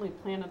struggled. We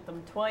planted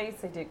them twice.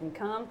 They didn't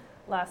come.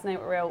 Last night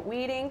we were out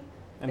weeding.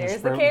 And There's the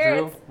sprout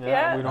carrots. drew.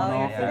 Yeah. We don't Oh, know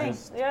you're if kidding. they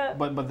just. Yeah.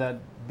 But that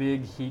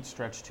big heat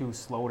stretch too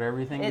slowed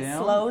everything It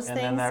down. slows and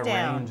then things that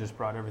down. rain just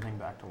brought everything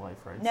back to life,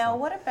 right? Now, So-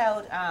 what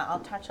about, I'll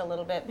touch a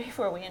little bit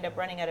before we end up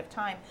running out of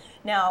time.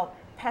 Now,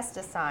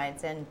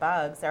 pesticides and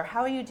bugs, or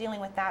how are you dealing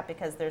with that?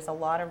 Because there's a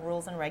lot of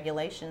rules and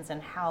regulations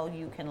and how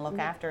you can look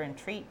after and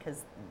treat,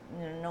 because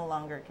you no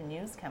longer can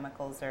use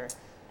chemicals or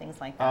things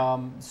like that.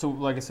 So,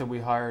 like I said, we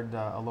hired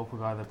a local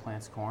guy that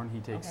plants corn. He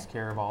takes Okay.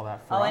 care of all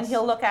that for Oh, us. and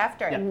he'll look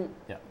after it.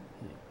 Yeah,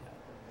 yeah.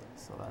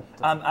 So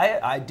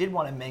that. I did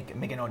want to make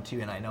a note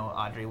too, and I know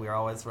Audrey, we're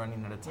always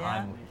running out of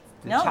time.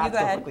 The No, you chat's go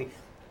so ahead. quickly.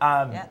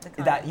 Yeah,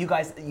 the That you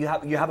guys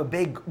you have a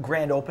big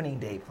grand opening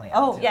day planned.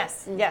 Oh,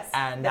 yes, yes.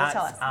 And Better that's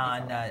tell us.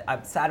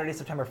 on Saturday,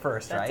 September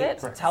 1st, That's right? it.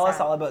 So tell us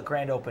Saturday. all about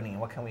grand opening.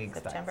 What can we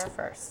expect? September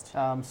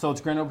 1st. So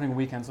it's grand opening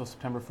weekend, so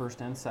September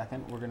 1st and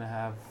 2nd. We're gonna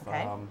have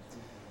Okay.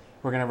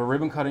 a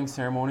ribbon cutting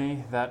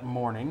ceremony that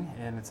morning,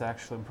 and it's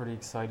actually, I'm pretty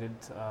excited.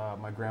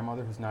 My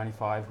grandmother, who's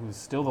 95, who's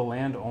still the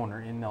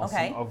landowner in Nelson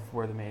Okay. of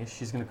Where the Maze,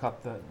 she's gonna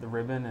cut the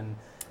ribbon, and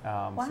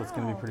so it's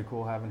gonna be Wow. pretty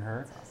cool having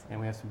her. And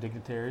we have some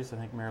dignitaries, I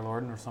think Mayor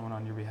Lorden or someone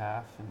on your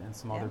behalf, and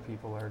some Yeah. other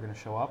people are gonna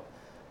show up.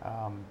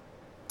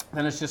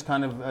 Then it's just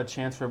kind of a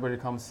chance for everybody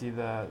to come see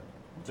the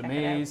Check it out.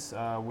 maze.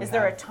 We Is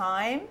there a have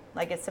time?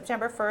 Like it's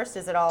September 1st,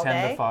 is it all 10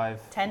 day? to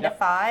 5. 10 Yep. to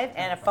 5,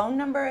 and a phone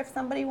number if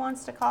somebody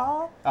wants to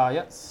call?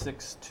 Yeah,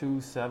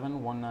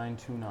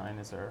 627-1929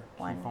 is our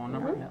key phone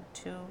number. Yeah.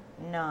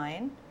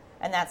 129.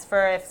 And that's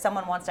for if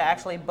someone wants to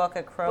actually book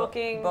a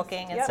Bookings,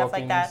 booking and yep. stuff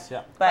like that. Bookings,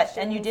 yeah. But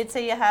and you Questions. did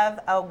say you have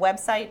a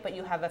website, but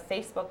you have a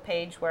Facebook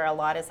page where a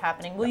lot is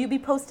happening. Will you be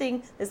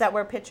posting? Is that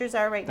where pictures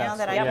are right now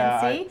that I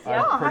yeah, can see? I'm Oh,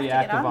 I'll have pretty to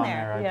get active on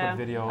there. I Yeah.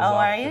 put videos Oh, up.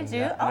 are you? And, Do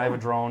you? and I have Oh. a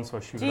drone, so I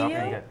shoot Do it up you?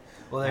 and get.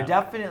 Well, they're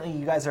definitely,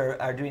 you guys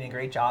are doing a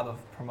great job of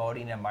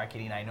promoting and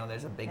marketing. I know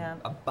there's a big Yeah.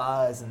 a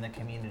buzz in the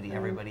community.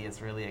 Everybody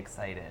is really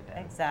excited.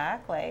 And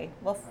Exactly.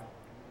 Well,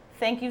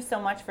 thank you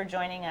so much for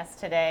joining us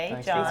today,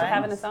 Thanks John. for Thanks for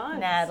having us on.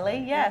 Natalie,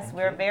 yes, Thank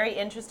we're you. very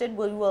interested.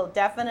 We will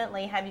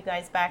definitely have you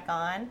guys back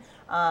on.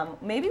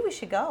 Maybe we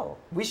should go.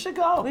 we should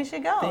go. We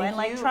should go Thank and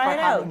like you try for it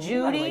having out. me,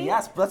 Judy, Natalie.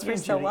 Yes, let's you're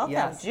bring so Judy, welcome.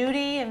 yes.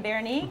 Judy and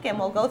Veronique, and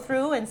we'll go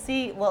through and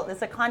see. Well,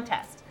 it's a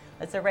contest.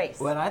 It's a race.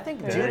 Well, and I think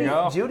There you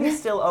go. Judy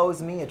still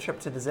owes me a trip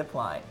to the zip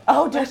line.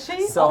 Oh, does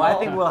she? So I Oh.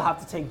 think we'll have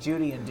to take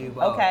Judy and do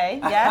both. Okay,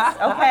 yes,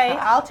 okay.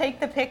 I'll take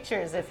the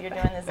pictures if you're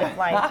doing the zip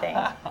line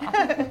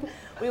thing.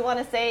 We want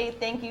to say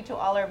thank you to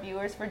all our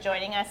viewers for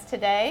joining us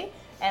today,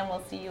 and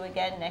we'll see you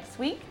again next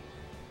week.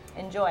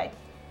 Enjoy.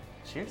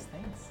 Cheers,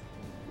 thanks.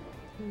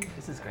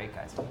 This is great,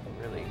 guys.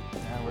 Really.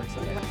 Yeah, we're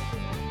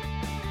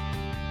excited.